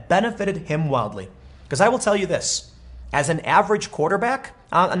that benefited him wildly. Because I will tell you this, as an average quarterback,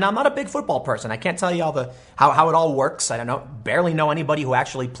 and I'm not a big football person. I can't tell you how it all works. I barely know anybody who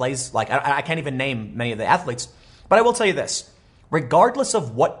actually plays. I can't even name many of the athletes. But I will tell you this, regardless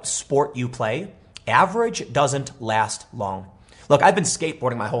of what sport you play, average doesn't last long. Look, I've been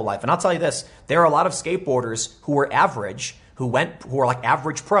skateboarding my whole life, and I'll tell you this, there are a lot of skateboarders who were average, who are like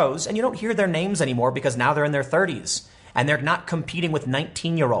average pros, and you don't hear their names anymore because now they're in their 30s, and they're not competing with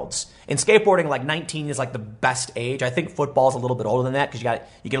 19-year-olds. In skateboarding, 19 is the best age. I think football is a little bit older than that because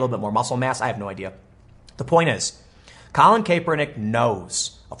you get a little bit more muscle mass. I have no idea. The point is, Colin Kaepernick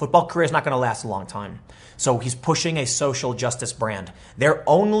knows a football career is not going to last a long time. So he's pushing a social justice brand. They're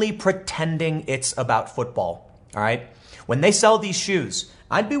only pretending it's about football, all right? When they sell these shoes,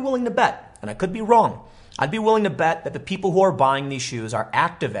 I'd be willing to bet, and I could be wrong, I'd be willing to bet that the people who are buying these shoes are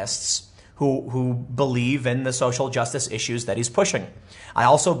activists who believe in the social justice issues that he's pushing. I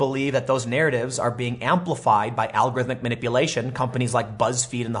also believe that those narratives are being amplified by algorithmic manipulation, companies like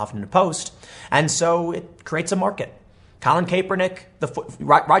BuzzFeed and the Huffington Post, and so it creates a market. Colin Kaepernick,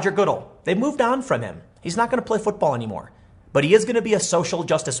 Roger Goodell, they moved on from him. He's not going to play football anymore. But he is going to be a social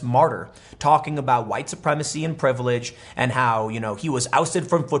justice martyr, talking about white supremacy and privilege and how, he was ousted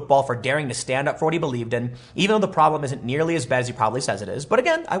from football for daring to stand up for what he believed in, even though the problem isn't nearly as bad as he probably says it is. But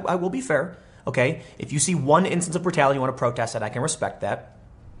again, I will be fair, okay? If you see one instance of brutality, you want to protest it, I can respect that.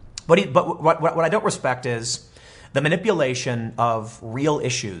 But what I don't respect is the manipulation of real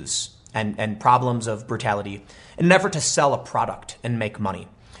issues and problems of brutality in an effort to sell a product and make money.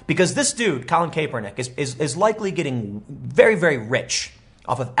 Because this dude, Colin Kaepernick, is likely getting very, very rich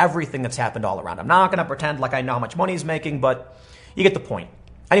off of everything that's happened all around. I'm not going to pretend like I know how much money he's making, but you get the point.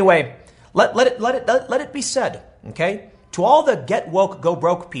 Anyway, let it be said, okay? To all the get woke, go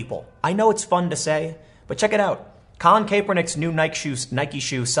broke people, I know it's fun to say, but check it out. Colin Kaepernick's new Nike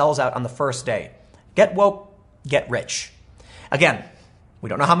shoe sells out on the first day. Get woke, get rich. Again, we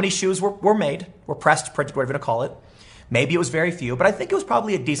don't know how many shoes were made, were pressed, printed, whatever you want to call it. Maybe it was very few, but I think it was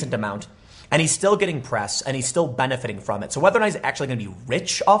probably a decent amount. And he's still getting press, and he's still benefiting from it. So whether or not he's actually going to be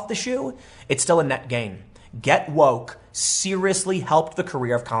rich off the shoe, it's still a net gain. Get woke seriously helped the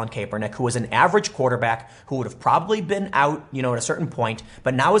career of Colin Kaepernick, who was an average quarterback who would have probably been out, at a certain point,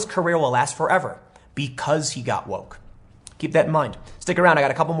 but now his career will last forever because he got woke. Keep that in mind. Stick around. I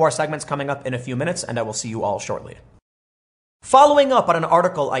got a couple more segments coming up in a few minutes, and I will see you all shortly. Following up on an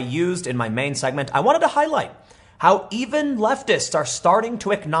article I used in my main segment, I wanted to highlight how even leftists are starting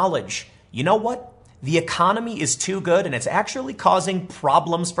to acknowledge, you know what? The economy is too good and it's actually causing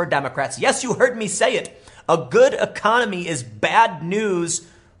problems for Democrats. Yes, you heard me say it. A good economy is bad news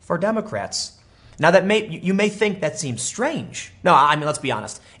for Democrats. Now you may think that seems strange. No, let's be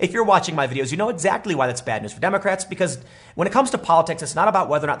honest. If you're watching my videos, you know exactly why that's bad news for Democrats, because when it comes to politics, it's not about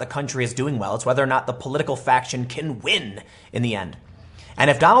whether or not the country is doing well. It's whether or not the political faction can win in the end. And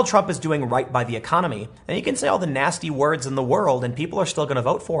if Donald Trump is doing right by the economy, then he can say all the nasty words in the world and people are still going to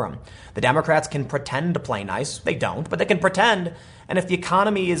vote for him. The Democrats can pretend to play nice. They don't, but they can pretend. And if the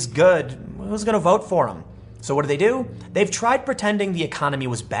economy is good, who's going to vote for him? So what do? They've tried pretending the economy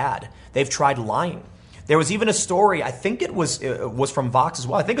was bad. They've tried lying. There was even a story, I think it was from Vox as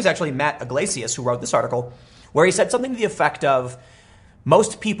well. I think it was actually Matt Iglesias who wrote this article, where he said something to the effect of,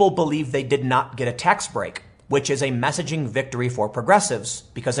 most people believe they did not get a tax break, which is a messaging victory for progressives,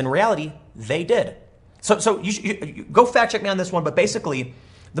 because in reality, they did. So you go fact check me on this one, but basically,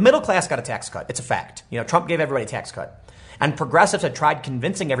 the middle class got a tax cut. It's a fact. Trump gave everybody a tax cut. And progressives had tried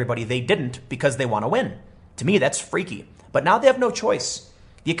convincing everybody they didn't because they want to win. To me, that's freaky. But now they have no choice.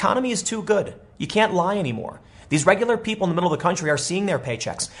 The economy is too good. You can't lie anymore. These regular people in the middle of the country are seeing their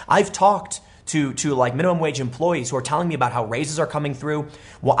paychecks. I've talked to like minimum wage employees who are telling me about how raises are coming through.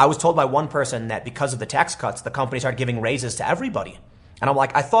 Well, I was told by one person that because of the tax cuts, the company started giving raises to everybody. And I'm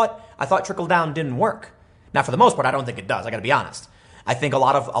like, I thought trickle down didn't work. Now, for the most part, I don't think it does. I got to be honest. I think a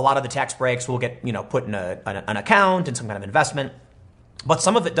lot of the tax breaks will get put in an account and some kind of investment. But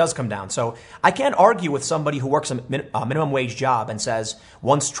some of it does come down. So I can't argue with somebody who works a minimum wage job and says,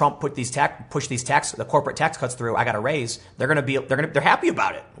 once Trump pushed the corporate tax cuts through, I got a raise. They're happy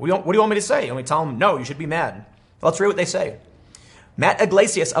about it. What do you want me to say? You want me to tell them, no, you should be mad. Let's read what they say. Matt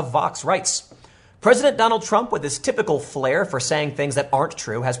Iglesias of Vox writes, President Donald Trump, with his typical flair for saying things that aren't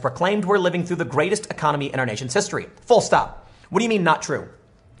true, has proclaimed we're living through the greatest economy in our nation's history. Full stop. What do you mean not true?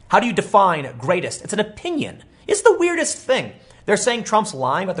 How do you define greatest? It's an opinion. It's the weirdest thing. They're saying Trump's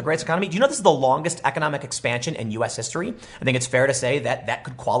lying about the greatest economy. Do you know this is the longest economic expansion in U.S. history? I think it's fair to say that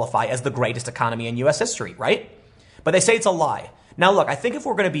could qualify as the greatest economy in U.S. history, right? But they say it's a lie. Now, look, I think if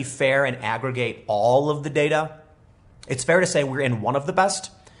we're going to be fair and aggregate all of the data, it's fair to say we're in one of the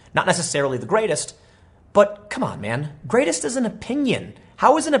best, not necessarily the greatest, but come on, man. Greatest is an opinion.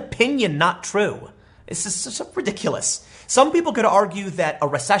 How is an opinion not true? It's just so ridiculous. Some people could argue that a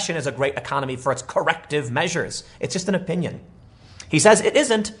recession is a great economy for its corrective measures. It's just an opinion. He says it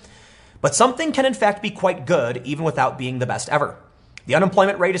isn't, but something can in fact be quite good even without being the best ever. The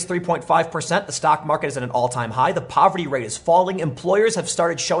unemployment rate is 3.5%. The stock market is at an all-time high. The poverty rate is falling. Employers have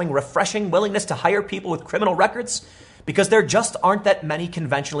started showing refreshing willingness to hire people with criminal records because there just aren't that many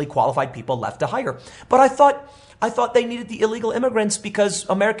conventionally qualified people left to hire. But I thought they needed the illegal immigrants because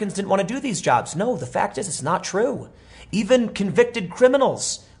Americans didn't want to do these jobs. No, the fact is it's not true. Even convicted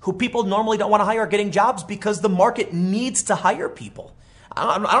criminals who people normally don't want to hire are getting jobs because the market needs to hire people.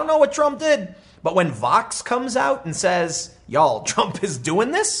 I don't know what Trump did, but when Vox comes out and says, y'all, Trump is doing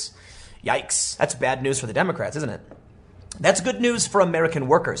this, yikes, that's bad news for the Democrats, isn't it? That's good news for American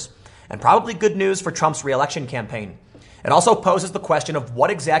workers and probably good news for Trump's reelection campaign. It also poses the question of what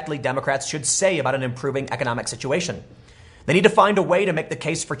exactly Democrats should say about an improving economic situation. They need to find a way to make the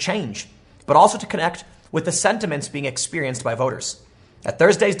case for change, but also to connect with the sentiments being experienced by voters. At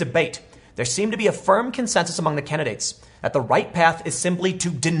Thursday's debate, there seemed to be a firm consensus among the candidates that the right path is simply to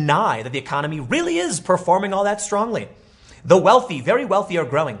deny that the economy really is performing all that strongly. The wealthy, very wealthy, are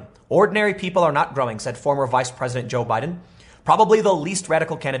growing. Ordinary people are not growing, said former Vice President Joe Biden, probably the least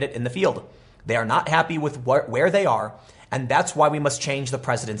radical candidate in the field. They are not happy with where they are, and that's why we must change the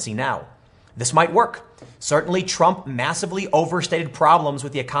presidency now. This might work. Certainly, Trump massively overstated problems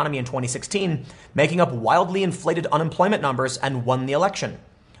with the economy in 2016, making up wildly inflated unemployment numbers and won the election.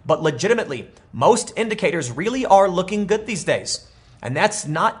 But legitimately, most indicators really are looking good these days. And that's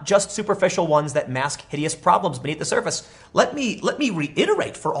not just superficial ones that mask hideous problems beneath the surface. Let me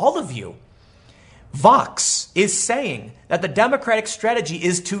reiterate for all of you. Vox is saying that the Democratic strategy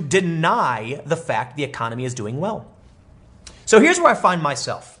is to deny the fact the economy is doing well. So here's where I find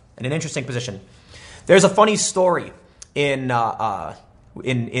myself in an interesting position. There's a funny story in the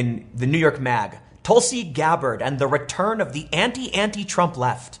New York Mag. Tulsi Gabbard and the return of the anti-Trump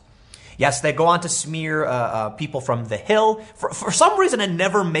left. Yes, they go on to smear people from The Hill for some reason and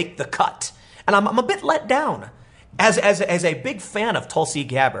never make the cut. And I'm a bit let down. As a big fan of Tulsi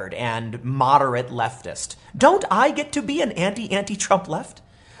Gabbard and moderate leftist, don't I get to be an anti-Trump left?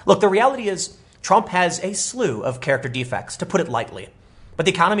 Look, the reality is Trump has a slew of character defects, to put it lightly. But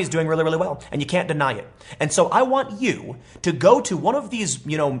the economy is doing really, really well, and you can't deny it. And so I want you to go to one of these,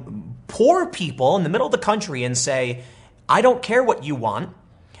 poor people in the middle of the country and say, I don't care what you want,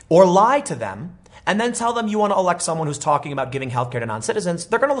 or lie to them, and then tell them you want to elect someone who's talking about giving healthcare to non-citizens.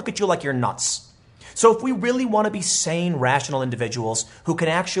 They're going to look at you like you're nuts. So if we really want to be sane, rational individuals who can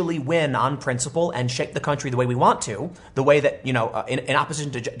actually win on principle and shape the country the way we want to, the way that, in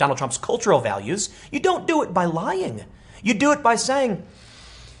opposition to Donald Trump's cultural values, you don't do it by lying. You do it by saying,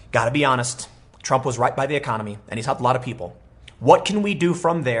 gotta be honest, Trump was right by the economy, and he's helped a lot of people. What can we do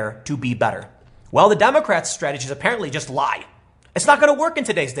from there to be better? Well, the Democrats' strategy is apparently just lie. It's not going to work in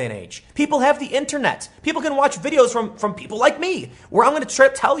today's day and age. People have the internet. People can watch videos from people like me, where I'm going to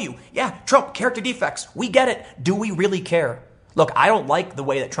tell you, yeah, Trump, character defects. We get it. Do we really care? Look, I don't like the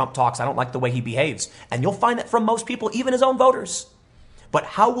way that Trump talks. I don't like the way he behaves. And you'll find that from most people, even his own voters. But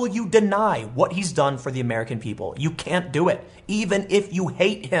how will you deny what he's done for the American people? You can't do it, even if you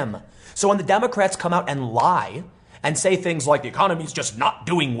hate him. So when the Democrats come out and lie and say things like the economy's just not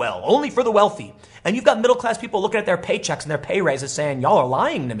doing well, only for the wealthy, and you've got middle-class people looking at their paychecks and their pay raises saying, y'all are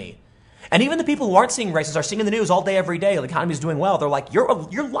lying to me. And even the people who aren't seeing raises are seeing in the news all day, every day, the economy's doing well. They're like,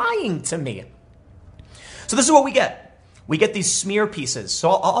 you're lying to me. So this is what we get. We get these smear pieces. So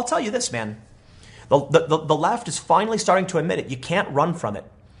I'll tell you this, man. The left is finally starting to admit it. You can't run from it.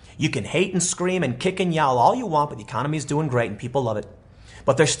 You can hate and scream and kick and yell all you want, but the economy is doing great and people love it.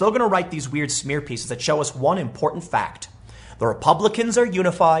 But they're still going to write these weird smear pieces that show us one important fact. The Republicans are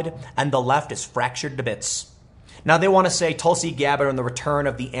unified and the left is fractured to bits. Now they want to say Tulsi Gabbard and the return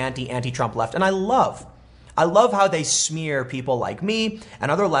of the anti-Trump left. And I love how they smear people like me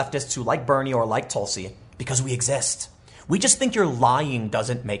and other leftists who like Bernie or like Tulsi because we exist. We just think your lying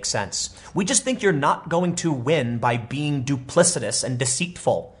doesn't make sense. We just think you're not going to win by being duplicitous and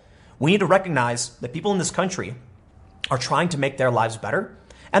deceitful. We need to recognize that people in this country are trying to make their lives better,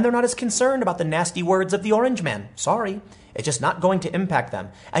 and they're not as concerned about the nasty words of the orange man. Sorry. It's just not going to impact them.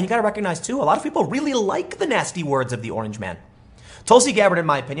 And you got to recognize, too, a lot of people really like the nasty words of the orange man. Tulsi Gabbard, in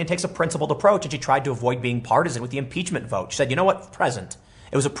my opinion, takes a principled approach, and she tried to avoid being partisan with the impeachment vote. She said, you know what, present.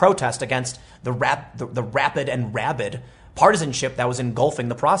 It was a protest against the rapid and rabid partisanship that was engulfing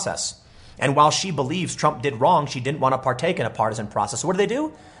the process. And while she believes Trump did wrong, she didn't want to partake in a partisan process. So what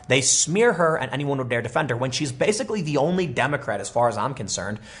do? They smear her and anyone who dare defend her when she's basically the only Democrat, as far as I'm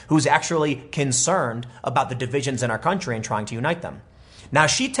concerned, who's actually concerned about the divisions in our country and trying to unite them. Now,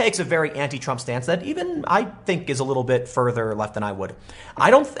 she takes a very anti-Trump stance that even I think is a little bit further left than I would.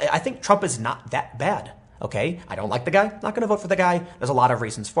 I think Trump is not that bad. Okay, I don't like the guy. Not going to vote for the guy. There's a lot of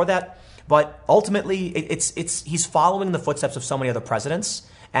reasons for that. But ultimately, he's following the footsteps of so many other presidents.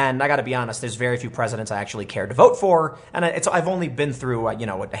 And I got to be honest, there's very few presidents I actually care to vote for. And I've only been through,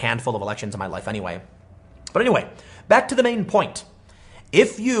 a handful of elections in my life anyway. But anyway, back to the main point.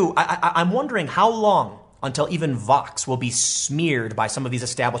 I'm wondering how long until even Vox will be smeared by some of these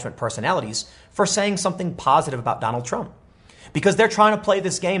establishment personalities for saying something positive about Donald Trump. Because they're trying to play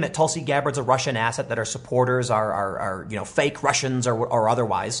this game that Tulsi Gabbard's a Russian asset, that her supporters are fake Russians or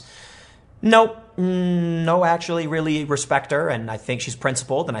otherwise. No, actually really respect her, and I think she's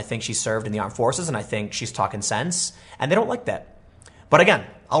principled, and I think she's served in the armed forces, and I think she's talking sense, and they don't like that. But again,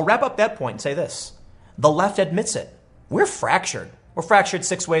 I'll wrap up that point and say this. The left admits it. We're fractured. We're fractured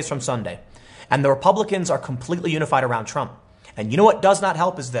 6 ways from Sunday. And the Republicans are completely unified around Trump. And you know what does not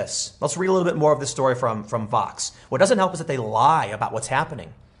help is this. Let's read a little bit more of this story from Vox. What doesn't help is that they lie about what's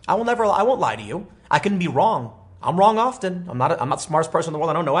happening. I won't lie to you. I can be wrong. I'm wrong often. I'm not the smartest person in the world.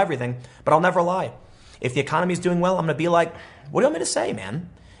 I don't know everything, but I'll never lie. If the economy is doing well, I'm going to be like, what do you want me to say, man?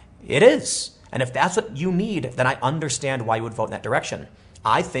 It is. And if that's what you need, then I understand why you would vote in that direction.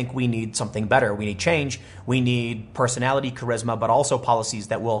 I think we need something better. We need change. We need personality, charisma, but also policies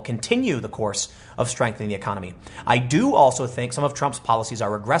that will continue the course of strengthening the economy. I do also think some of Trump's policies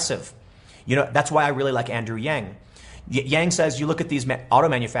are regressive. You know, that's why I really like Andrew Yang. Yang says, you look at these auto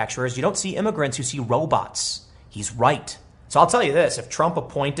manufacturers, you don't see immigrants, you see robots. He's right. So I'll tell you this, if Trump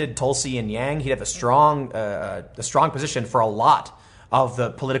appointed Tulsi and Yang, he'd have a strong position for a lot of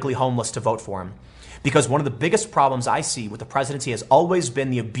the politically homeless to vote for him. Because one of the biggest problems I see with the presidency has always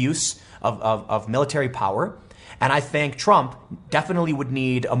been the abuse of military power. And I think Trump definitely would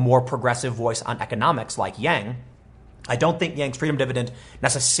need a more progressive voice on economics like Yang. I don't think Yang's freedom dividend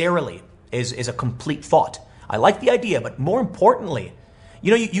necessarily is a complete thought. I like the idea, but more importantly,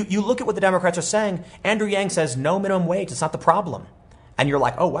 you look at what the Democrats are saying. Andrew Yang says no minimum wage. It's not the problem. And you're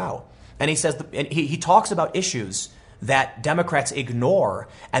like, oh, wow. And he says, he talks about issues that Democrats ignore,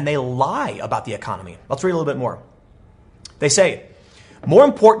 and they lie about the economy. Let's read a little bit more. They say, more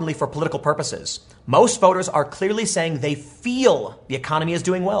importantly for political purposes, most voters are clearly saying they feel the economy is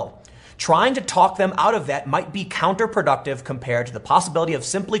doing well. Trying to talk them out of that might be counterproductive compared to the possibility of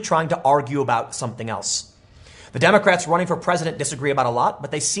simply trying to argue about something else. The Democrats running for president disagree about a lot, but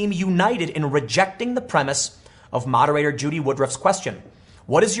they seem united in rejecting the premise of moderator Judy Woodruff's question.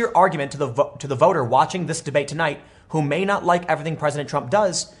 What is your argument to the voter watching this debate tonight who may not like everything President Trump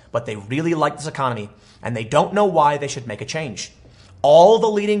does, but they really like this economy, and they don't know why they should make a change? All the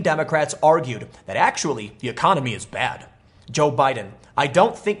leading Democrats argued that actually the economy is bad. Joe Biden, I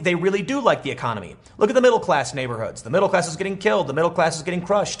don't think they really do like the economy. Look at the middle class neighborhoods. The middle class is getting killed. The middle class is getting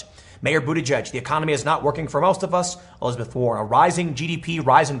crushed. Mayor Buttigieg, the economy is not working for most of us. Elizabeth Warren, a rising GDP,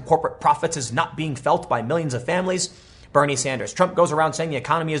 rise in corporate profits is not being felt by millions of families. Bernie Sanders, Trump goes around saying the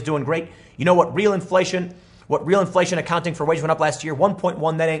economy is doing great. You know what real inflation accounting for wages went up last year?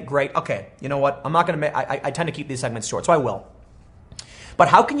 1.1, that ain't great. Okay, you know what? I'm not going to I tend to keep these segments short, so I will. But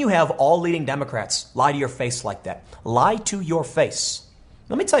how can you have all leading Democrats lie to your face like that? Lie to your face.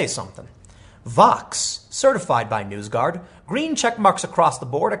 Let me tell you something. Vox, certified by NewsGuard, green check marks across the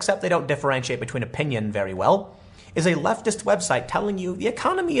board, except they don't differentiate between opinion very well, is a leftist website telling you the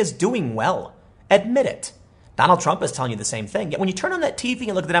economy is doing well. Admit it. Donald Trump is telling you the same thing. Yet when you turn on that TV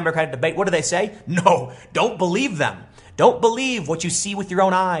and look at the Democratic debate, what do they say? No, don't believe them. Don't believe what you see with your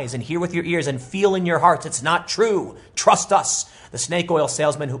own eyes and hear with your ears and feel in your hearts. It's not true. Trust us, the snake oil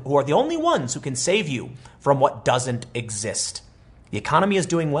salesmen who are the only ones who can save you from what doesn't exist. The economy is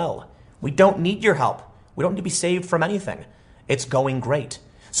doing well. We don't need your help. We don't need to be saved from anything. It's going great.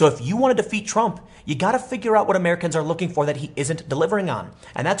 So if you want to defeat Trump, you got to figure out what Americans are looking for that he isn't delivering on.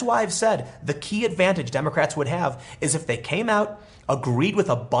 And that's why I've said the key advantage Democrats would have is if they came out, agreed with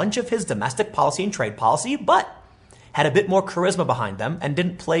a bunch of his domestic policy and trade policy, but had a bit more charisma behind them and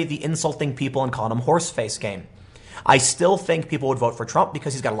didn't play the insulting people and calling them horseface game. I still think people would vote for Trump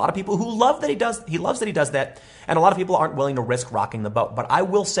because he's got a lot of people who love that he loves that he does that, and a lot of people aren't willing to risk rocking the boat. But I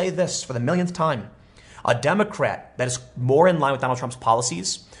will say this for the millionth time. A Democrat that is more in line with Donald Trump's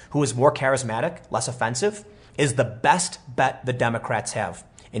policies, who is more charismatic, less offensive, is the best bet the Democrats have.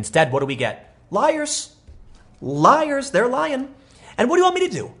 Instead, what do we get? Liars. Liars. They're lying. And what do you want me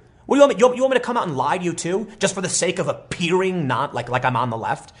to do? What do you want me? You want me to come out and lie to you too, just for the sake of appearing not like I'm on the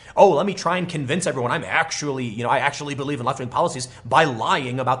left? Oh, let me try and convince everyone I actually believe in left-wing policies by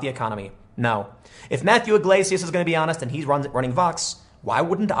lying about the economy. No. If Matthew Iglesias is going to be honest and he's running Vox, why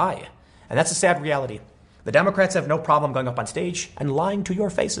wouldn't I? And that's a sad reality. The Democrats have no problem going up on stage and lying to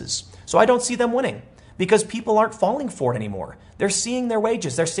your faces. So I don't see them winning because people aren't falling for it anymore. They're seeing their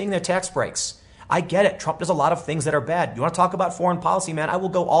wages. They're seeing their tax breaks. I get it. Trump does a lot of things that are bad. You want to talk about foreign policy, man? I will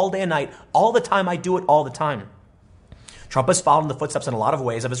go all day and night, all the time. I do it all the time. Trump has followed in the footsteps in a lot of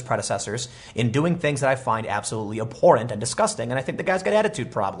ways of his predecessors in doing things that I find absolutely abhorrent and disgusting. And I think the guy's got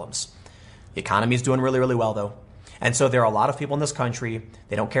attitude problems. The economy is doing really, really well, though. And so there are a lot of people in this country,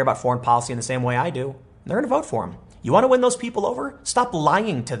 they don't care about foreign policy in the same way I do. They're going to vote for him. You want to win those people over? Stop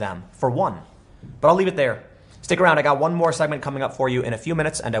lying to them, for one. But I'll leave it there. Stick around. I got one more segment coming up for you in a few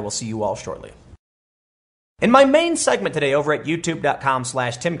minutes, and I will see you all shortly. In my main segment today over at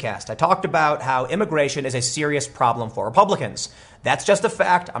youtube.com/Timcast, I talked about how immigration is a serious problem for Republicans. That's just a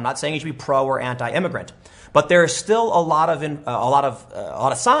fact. I'm not saying you should be pro or anti-immigrant, but there are still a lot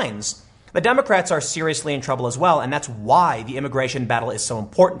of signs the Democrats are seriously in trouble as well, and that's why the immigration battle is so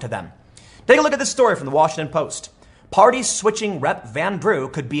important to them. Take a look at this story from the Washington Post. Parties switching Rep. Van Drew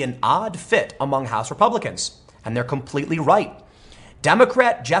could be an odd fit among House Republicans, and they're completely right.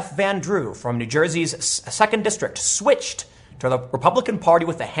 Democrat Jeff Van Drew from New Jersey's 2nd District switched to the Republican Party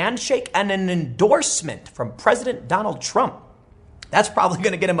with a handshake and an endorsement from President Donald Trump. That's probably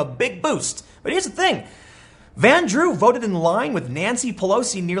going to get him a big boost. But here's the thing. Van Drew voted in line with Nancy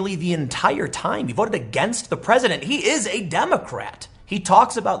Pelosi nearly the entire time. He voted against the president. He is a Democrat. He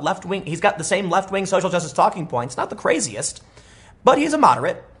talks about left-wing. He's got the same left-wing social justice talking points. Not the craziest, but he's a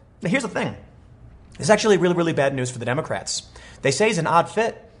moderate. Now, here's the thing. This is actually really, really bad news for the Democrats. They say he's an odd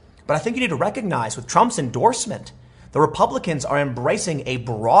fit, but I think you need to recognize with Trump's endorsement, the Republicans are embracing a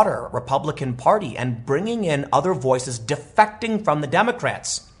broader Republican Party and bringing in other voices defecting from the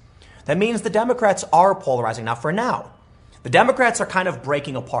Democrats. That means the Democrats are polarizing. Now, for now, the Democrats are kind of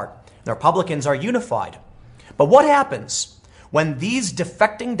breaking apart. The Republicans are unified. But what happens when these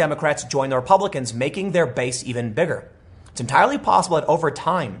defecting Democrats join the Republicans, making their base even bigger? It's entirely possible that over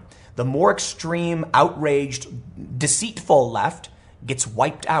time, the more extreme, outraged, deceitful left gets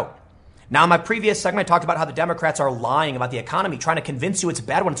wiped out. Now, in my previous segment, I talked about how the Democrats are lying about the economy, trying to convince you it's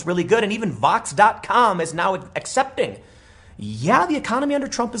bad when it's really good. And even Vox.com is now accepting, yeah, the economy under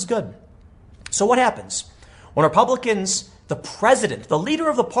Trump is good. So what happens when Republicans, the president, the leader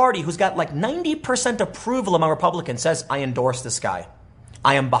of the party who's got like 90% approval among Republicans says, I endorse this guy.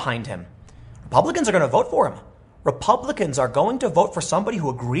 I am behind him. Republicans are going to vote for him. Republicans are going to vote for somebody who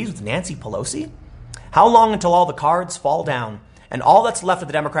agrees with Nancy Pelosi? How long until all the cards fall down and all that's left of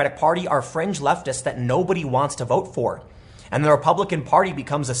the Democratic Party are fringe leftists that nobody wants to vote for? And the Republican Party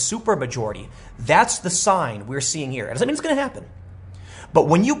becomes a supermajority. That's the sign we're seeing here. It doesn't mean it's going to happen. But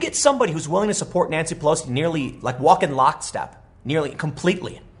when you get somebody who's willing to support Nancy Pelosi nearly like walk in lockstep, nearly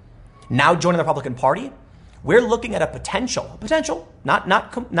completely, now joining the Republican Party, we're looking at a potential, I'm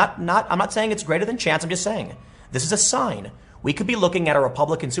not saying it's greater than chance. I'm just saying this is a sign. We could be looking at a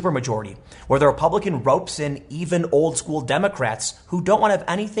Republican supermajority where the Republican ropes in even old school Democrats who don't want to have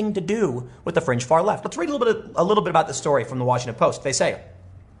anything to do with the fringe far left. Let's read a little bit about this story from the Washington Post. They say,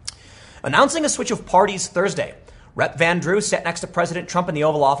 announcing a switch of parties Thursday, Rep. Van Drew sat next to President Trump in the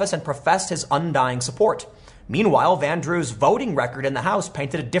Oval Office and professed his undying support. Meanwhile, Van Drew's voting record in the House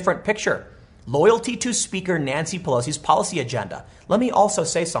painted a different picture. Loyalty to Speaker Nancy Pelosi's policy agenda. Let me also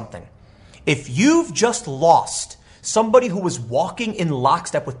say something. If you've just lost somebody who was walking in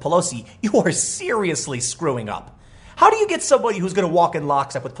lockstep with Pelosi, you are seriously screwing up. How do you get somebody who's going to walk in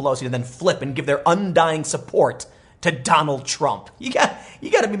lockstep with Pelosi and then flip and give their undying support to Donald Trump? You got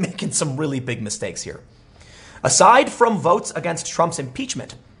to be making some really big mistakes here. Aside from votes against Trump's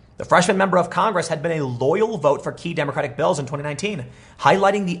impeachment, the freshman member of Congress had been a loyal vote for key Democratic bills in 2019,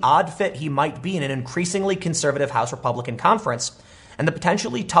 highlighting the odd fit he might be in an increasingly conservative House Republican conference and the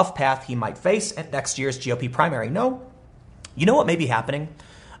potentially tough path he might face at next year's GOP primary. No, you know what may be happening?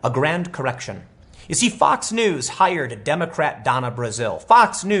 A grand correction. You see, Fox News hired Democrat Donna Brazile.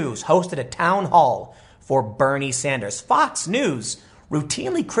 Fox News hosted a town hall for Bernie Sanders. Fox News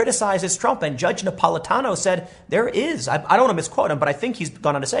routinely criticizes Trump, and Judge Napolitano said there is, I don't want to misquote him, but I think he's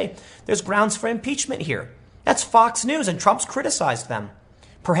gone on to say, there's grounds for impeachment here. That's Fox News, and Trump's criticized them.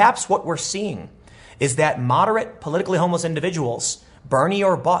 Perhaps what we're seeing is that moderate, politically homeless individuals, Bernie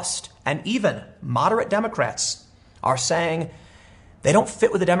or bust, and even moderate Democrats are saying they don't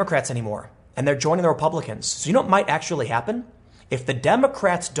fit with the Democrats anymore, and they're joining the Republicans. So you know what might actually happen? If the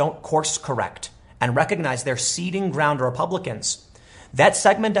Democrats don't course correct and recognize they're ceding ground to Republicans, that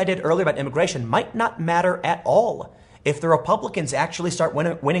segment I did earlier about immigration might not matter at all. If the Republicans actually start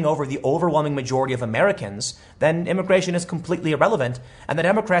winning over the overwhelming majority of Americans, then immigration is completely irrelevant, and the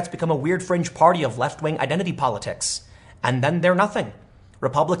Democrats become a weird fringe party of left-wing identity politics. And then they're nothing.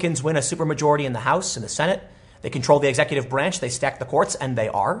 Republicans win a supermajority in the House and the Senate. They control the executive branch. They stack the courts, and they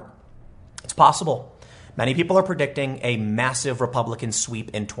are. It's possible. Many people are predicting a massive Republican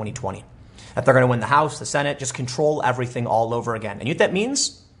sweep in 2020. That they're going to win the House, the Senate, just control everything all over again. And you know what that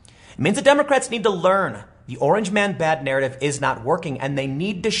means? It means the Democrats need to learn the orange man bad narrative is not working, and they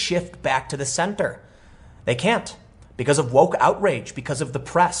need to shift back to the center. They can't because of woke outrage, because of the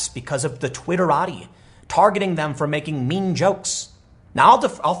press, because of the Twitterati targeting them for making mean jokes. Now,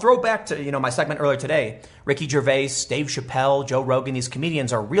 I'll throw back to my segment earlier today. Ricky Gervais, Dave Chappelle, Joe Rogan, these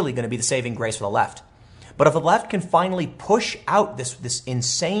comedians are really going to be the saving grace for the left. But if the left can finally push out this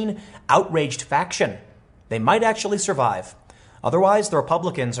insane, outraged faction, they might actually survive. Otherwise, the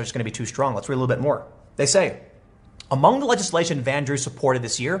Republicans are just going to be too strong. Let's read a little bit more. They say, among the legislation Van Drew supported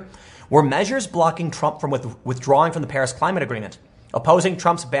this year were measures blocking Trump from withdrawing from the Paris Climate Agreement, opposing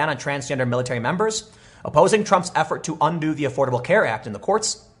Trump's ban on transgender military members, opposing Trump's effort to undo the Affordable Care Act in the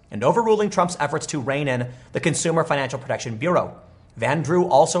courts, and overruling Trump's efforts to rein in the Consumer Financial Protection Bureau. Van Drew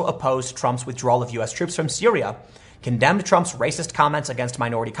also opposed Trump's withdrawal of U.S. troops from Syria, condemned Trump's racist comments against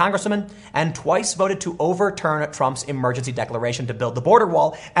minority congresswomen, and twice voted to overturn Trump's emergency declaration to build the border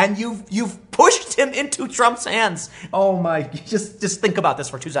wall. And you've pushed him into Trump's hands. Oh my, just think about this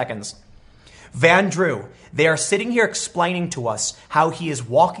for 2 seconds. Van Drew, they are sitting here explaining to us how he is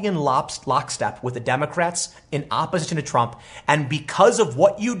walking in lockstep with the Democrats in opposition to Trump. And because of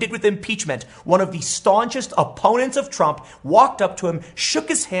what you did with impeachment, one of the staunchest opponents of Trump walked up to him, shook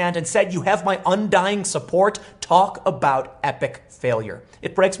his hand, and said, "You have my undying support." Talk about epic failure.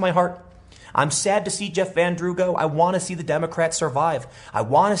 It breaks my heart. I'm sad to see Jeff Van Drew go. I want to see the Democrats survive. I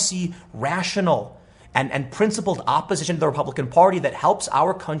want to see rational and principled opposition to the Republican Party that helps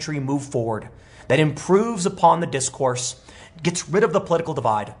our country move forward, that improves upon the discourse, gets rid of the political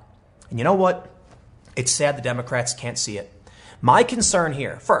divide. And you know what? It's sad the Democrats can't see it. My concern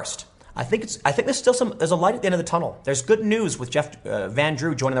here, first, I think there's a light at the end of the tunnel. There's good news with Jeff Van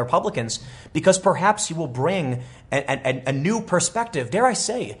Drew joining the Republicans, because perhaps he will bring a new perspective, dare I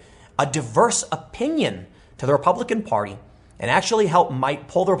say, a diverse opinion to the Republican Party, and actually might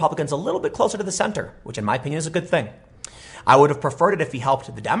pull the Republicans a little bit closer to the center, which in my opinion is a good thing. I would have preferred it if he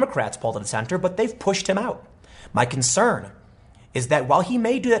helped the Democrats pull to the center, but they've pushed him out. My concern is that while he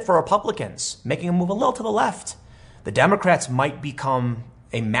may do that for Republicans, making them move a little to the left, the Democrats might become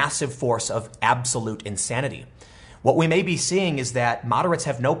a massive force of absolute insanity. What we may be seeing is that moderates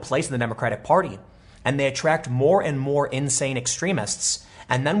have no place in the Democratic Party, and they attract more and more insane extremists.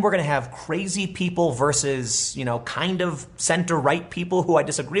 And then we're going to have crazy people versus, kind of center-right people who I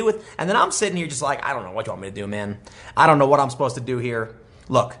disagree with. And then I'm sitting here just like, I don't know what you want me to do, man. I don't know what I'm supposed to do here.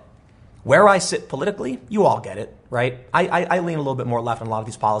 Look, where I sit politically, you all get it, right? I lean a little bit more left on a lot of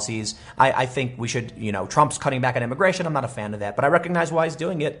these policies. I think we should, Trump's cutting back on immigration. I'm not a fan of that, but I recognize why he's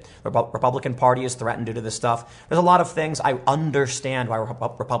doing it. The Republican Party is threatened due to this stuff. There's a lot of things I understand why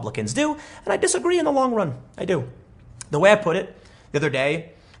Republicans do, and I disagree in the long run. I do. The way I put it the other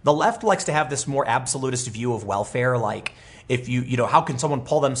day, the left likes to have this more absolutist view of welfare, like if how can someone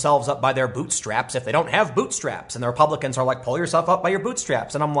pull themselves up by their bootstraps if they don't have bootstraps? And the Republicans are like, pull yourself up by your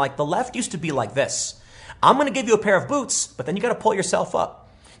bootstraps. And I'm like, the left used to be like this. I'm going to give you a pair of boots, but then you got to pull yourself up.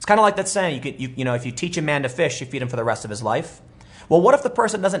 It's kind of like that saying, if you teach a man to fish, you feed him for the rest of his life. Well, what if the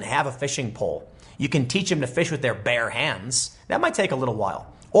person doesn't have a fishing pole? You can teach him to fish with their bare hands. That might take a little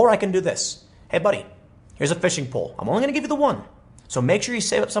while. Or I can do this. Hey, buddy, here's a fishing pole. I'm only going to give you the one. So make sure you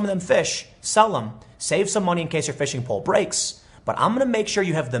save up some of them fish, sell them, save some money in case your fishing pole breaks. But I'm going to make sure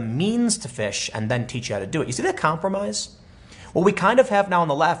you have the means to fish and then teach you how to do it. You see that compromise? What we kind of have now on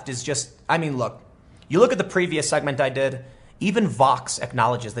the left is just, look, you look at the previous segment I did, even Vox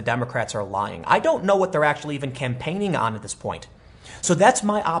acknowledges the Democrats are lying. I don't know what they're actually even campaigning on at this point. So that's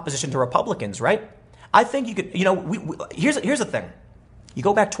my opposition to Republicans, right? I think you could, here's the thing. You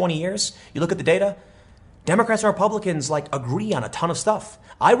go back 20 years, you look at the data, Democrats and Republicans agree on a ton of stuff.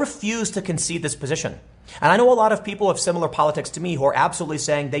 I refuse to concede this position. And I know a lot of people of similar politics to me who are absolutely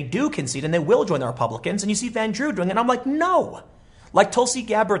saying they do concede and they will join the Republicans. And you see Van Drew doing it. And I'm like, no. Like Tulsi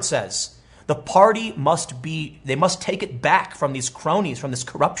Gabbard says, the party they must take it back from these cronies, from this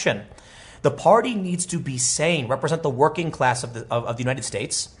corruption. The party needs to be sane, represent the working class of the United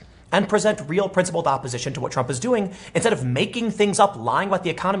States, and present real principled opposition to what Trump is doing instead of making things up, lying about the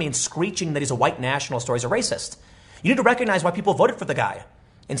economy, and screeching that he's a white nationalist or he's a racist. You need to recognize why people voted for the guy.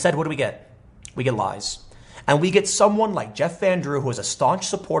 Instead, what do we get? We get lies. And we get someone like Jeff Van Drew, who is a staunch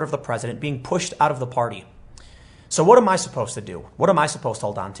supporter of the president, being pushed out of the party. So what am I supposed to do? What am I supposed to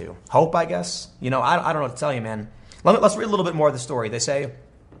hold on to? Hope, I guess? I don't know what to tell you, man. Let's read a little bit more of the story. They say,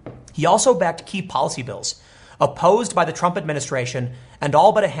 he also backed key policy bills opposed by the Trump administration and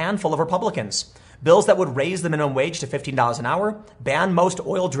all but a handful of Republicans. Bills that would raise the minimum wage to $15 an hour, ban most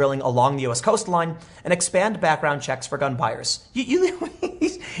oil drilling along the U.S. coastline, and expand background checks for gun buyers.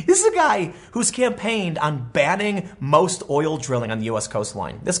 This is a guy who's campaigned on banning most oil drilling on the U.S.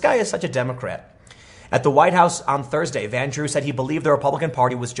 coastline. This guy is such a Democrat. At the White House on Thursday, Van Drew said he believed the Republican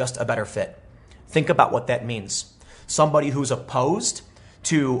Party was just a better fit. Think about what that means. Somebody who's opposed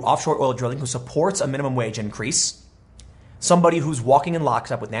to offshore oil drilling, who supports a minimum wage increase, somebody who's walking in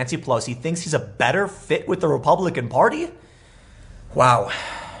lockstep with Nancy Pelosi, thinks he's a better fit with the Republican Party? Wow.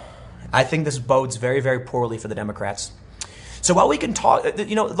 I think this bodes very, very poorly for the Democrats. So while we can talk,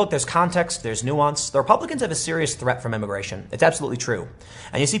 look, there's context, there's nuance. The Republicans have a serious threat from immigration. It's absolutely true.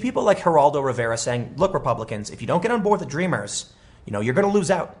 And you see people like Geraldo Rivera saying, look, Republicans, if you don't get on board with the Dreamers, you're going to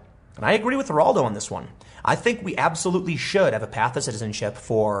lose out. And I agree with Geraldo on this one. I think we absolutely should have a path to citizenship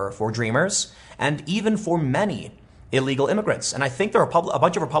for Dreamers and even for many illegal immigrants. And I think there are a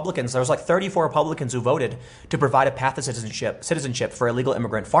bunch of Republicans, there was 34 Republicans who voted to provide a path to citizenship for illegal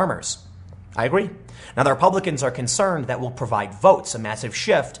immigrant farmers. I agree. Now, the Republicans are concerned that will provide votes, a massive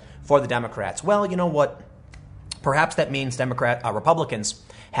shift for the Democrats. Well, you know what? Perhaps that means Republicans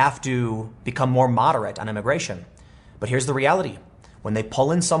have to become more moderate on immigration. But here's the reality. When they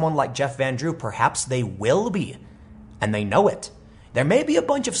pull in someone like Jeff Van Drew, perhaps they will be, and they know it. There may be a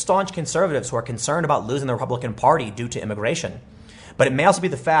bunch of staunch conservatives who are concerned about losing the Republican Party due to immigration. But it may also be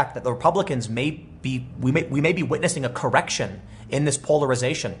the fact that the Republicans we may be witnessing a correction in this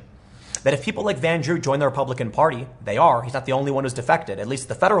polarization. That if people like Van Drew join the Republican Party, he's not the only one who's defected. At least at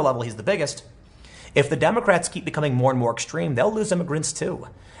the federal level, he's the biggest. If the Democrats keep becoming more and more extreme, they'll lose immigrants too.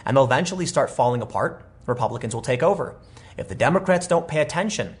 And they'll eventually start falling apart. Republicans will take over. If the Democrats don't pay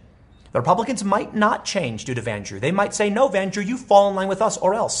attention, the Republicans might not change due to Van Drew. They might say, no, Van Drew, you fall in line with us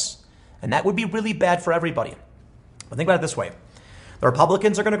or else. And that would be really bad for everybody. But think about it this way. The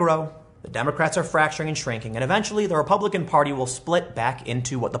Republicans are going to grow. The Democrats are fracturing and shrinking. And eventually the Republican Party will split back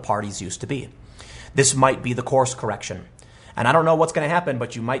into what the parties used to be. This might be the course correction. And I don't know what's going to happen,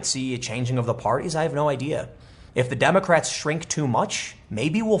 but you might see a changing of the parties. I have no idea. If the Democrats shrink too much,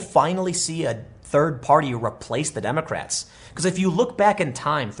 maybe we'll finally see a third party replace the Democrats. Because if you look back in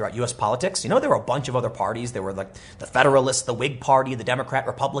time throughout U.S. politics, there were a bunch of other parties. There were like the Federalists, the Whig Party, the Democrat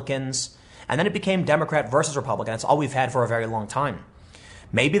Republicans. And then it became Democrat versus Republican. That's all we've had for a very long time.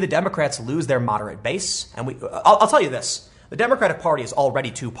 Maybe the Democrats lose their moderate base. And I'll tell you this. The Democratic Party is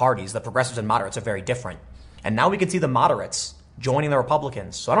already two parties. The progressives and moderates are very different. And now we can see the moderates joining the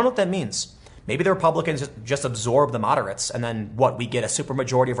Republicans. So I don't know what that means. Maybe the Republicans just absorb the moderates. And then we get a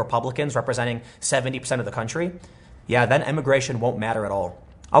supermajority of Republicans representing 70% of the country. Yeah, then immigration won't matter at all.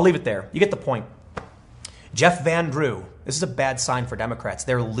 I'll leave it there. You get the point. Jeff Van Drew. This is a bad sign for Democrats.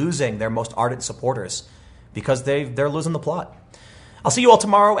 They're losing their most ardent supporters because they're losing the plot. I'll see you all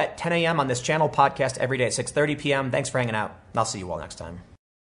tomorrow at 10 a.m. on this channel, podcast every day at 6:30 p.m. Thanks for hanging out. I'll see you all next time.